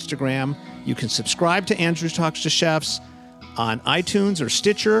and Instagram. You can subscribe to Andrew Talks to Chefs on iTunes or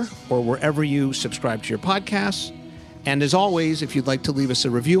Stitcher or wherever you subscribe to your podcasts. And as always, if you'd like to leave us a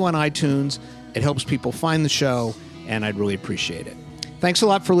review on iTunes, it helps people find the show, and I'd really appreciate it. Thanks a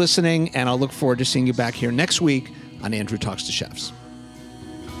lot for listening, and I'll look forward to seeing you back here next week on Andrew Talks to Chefs.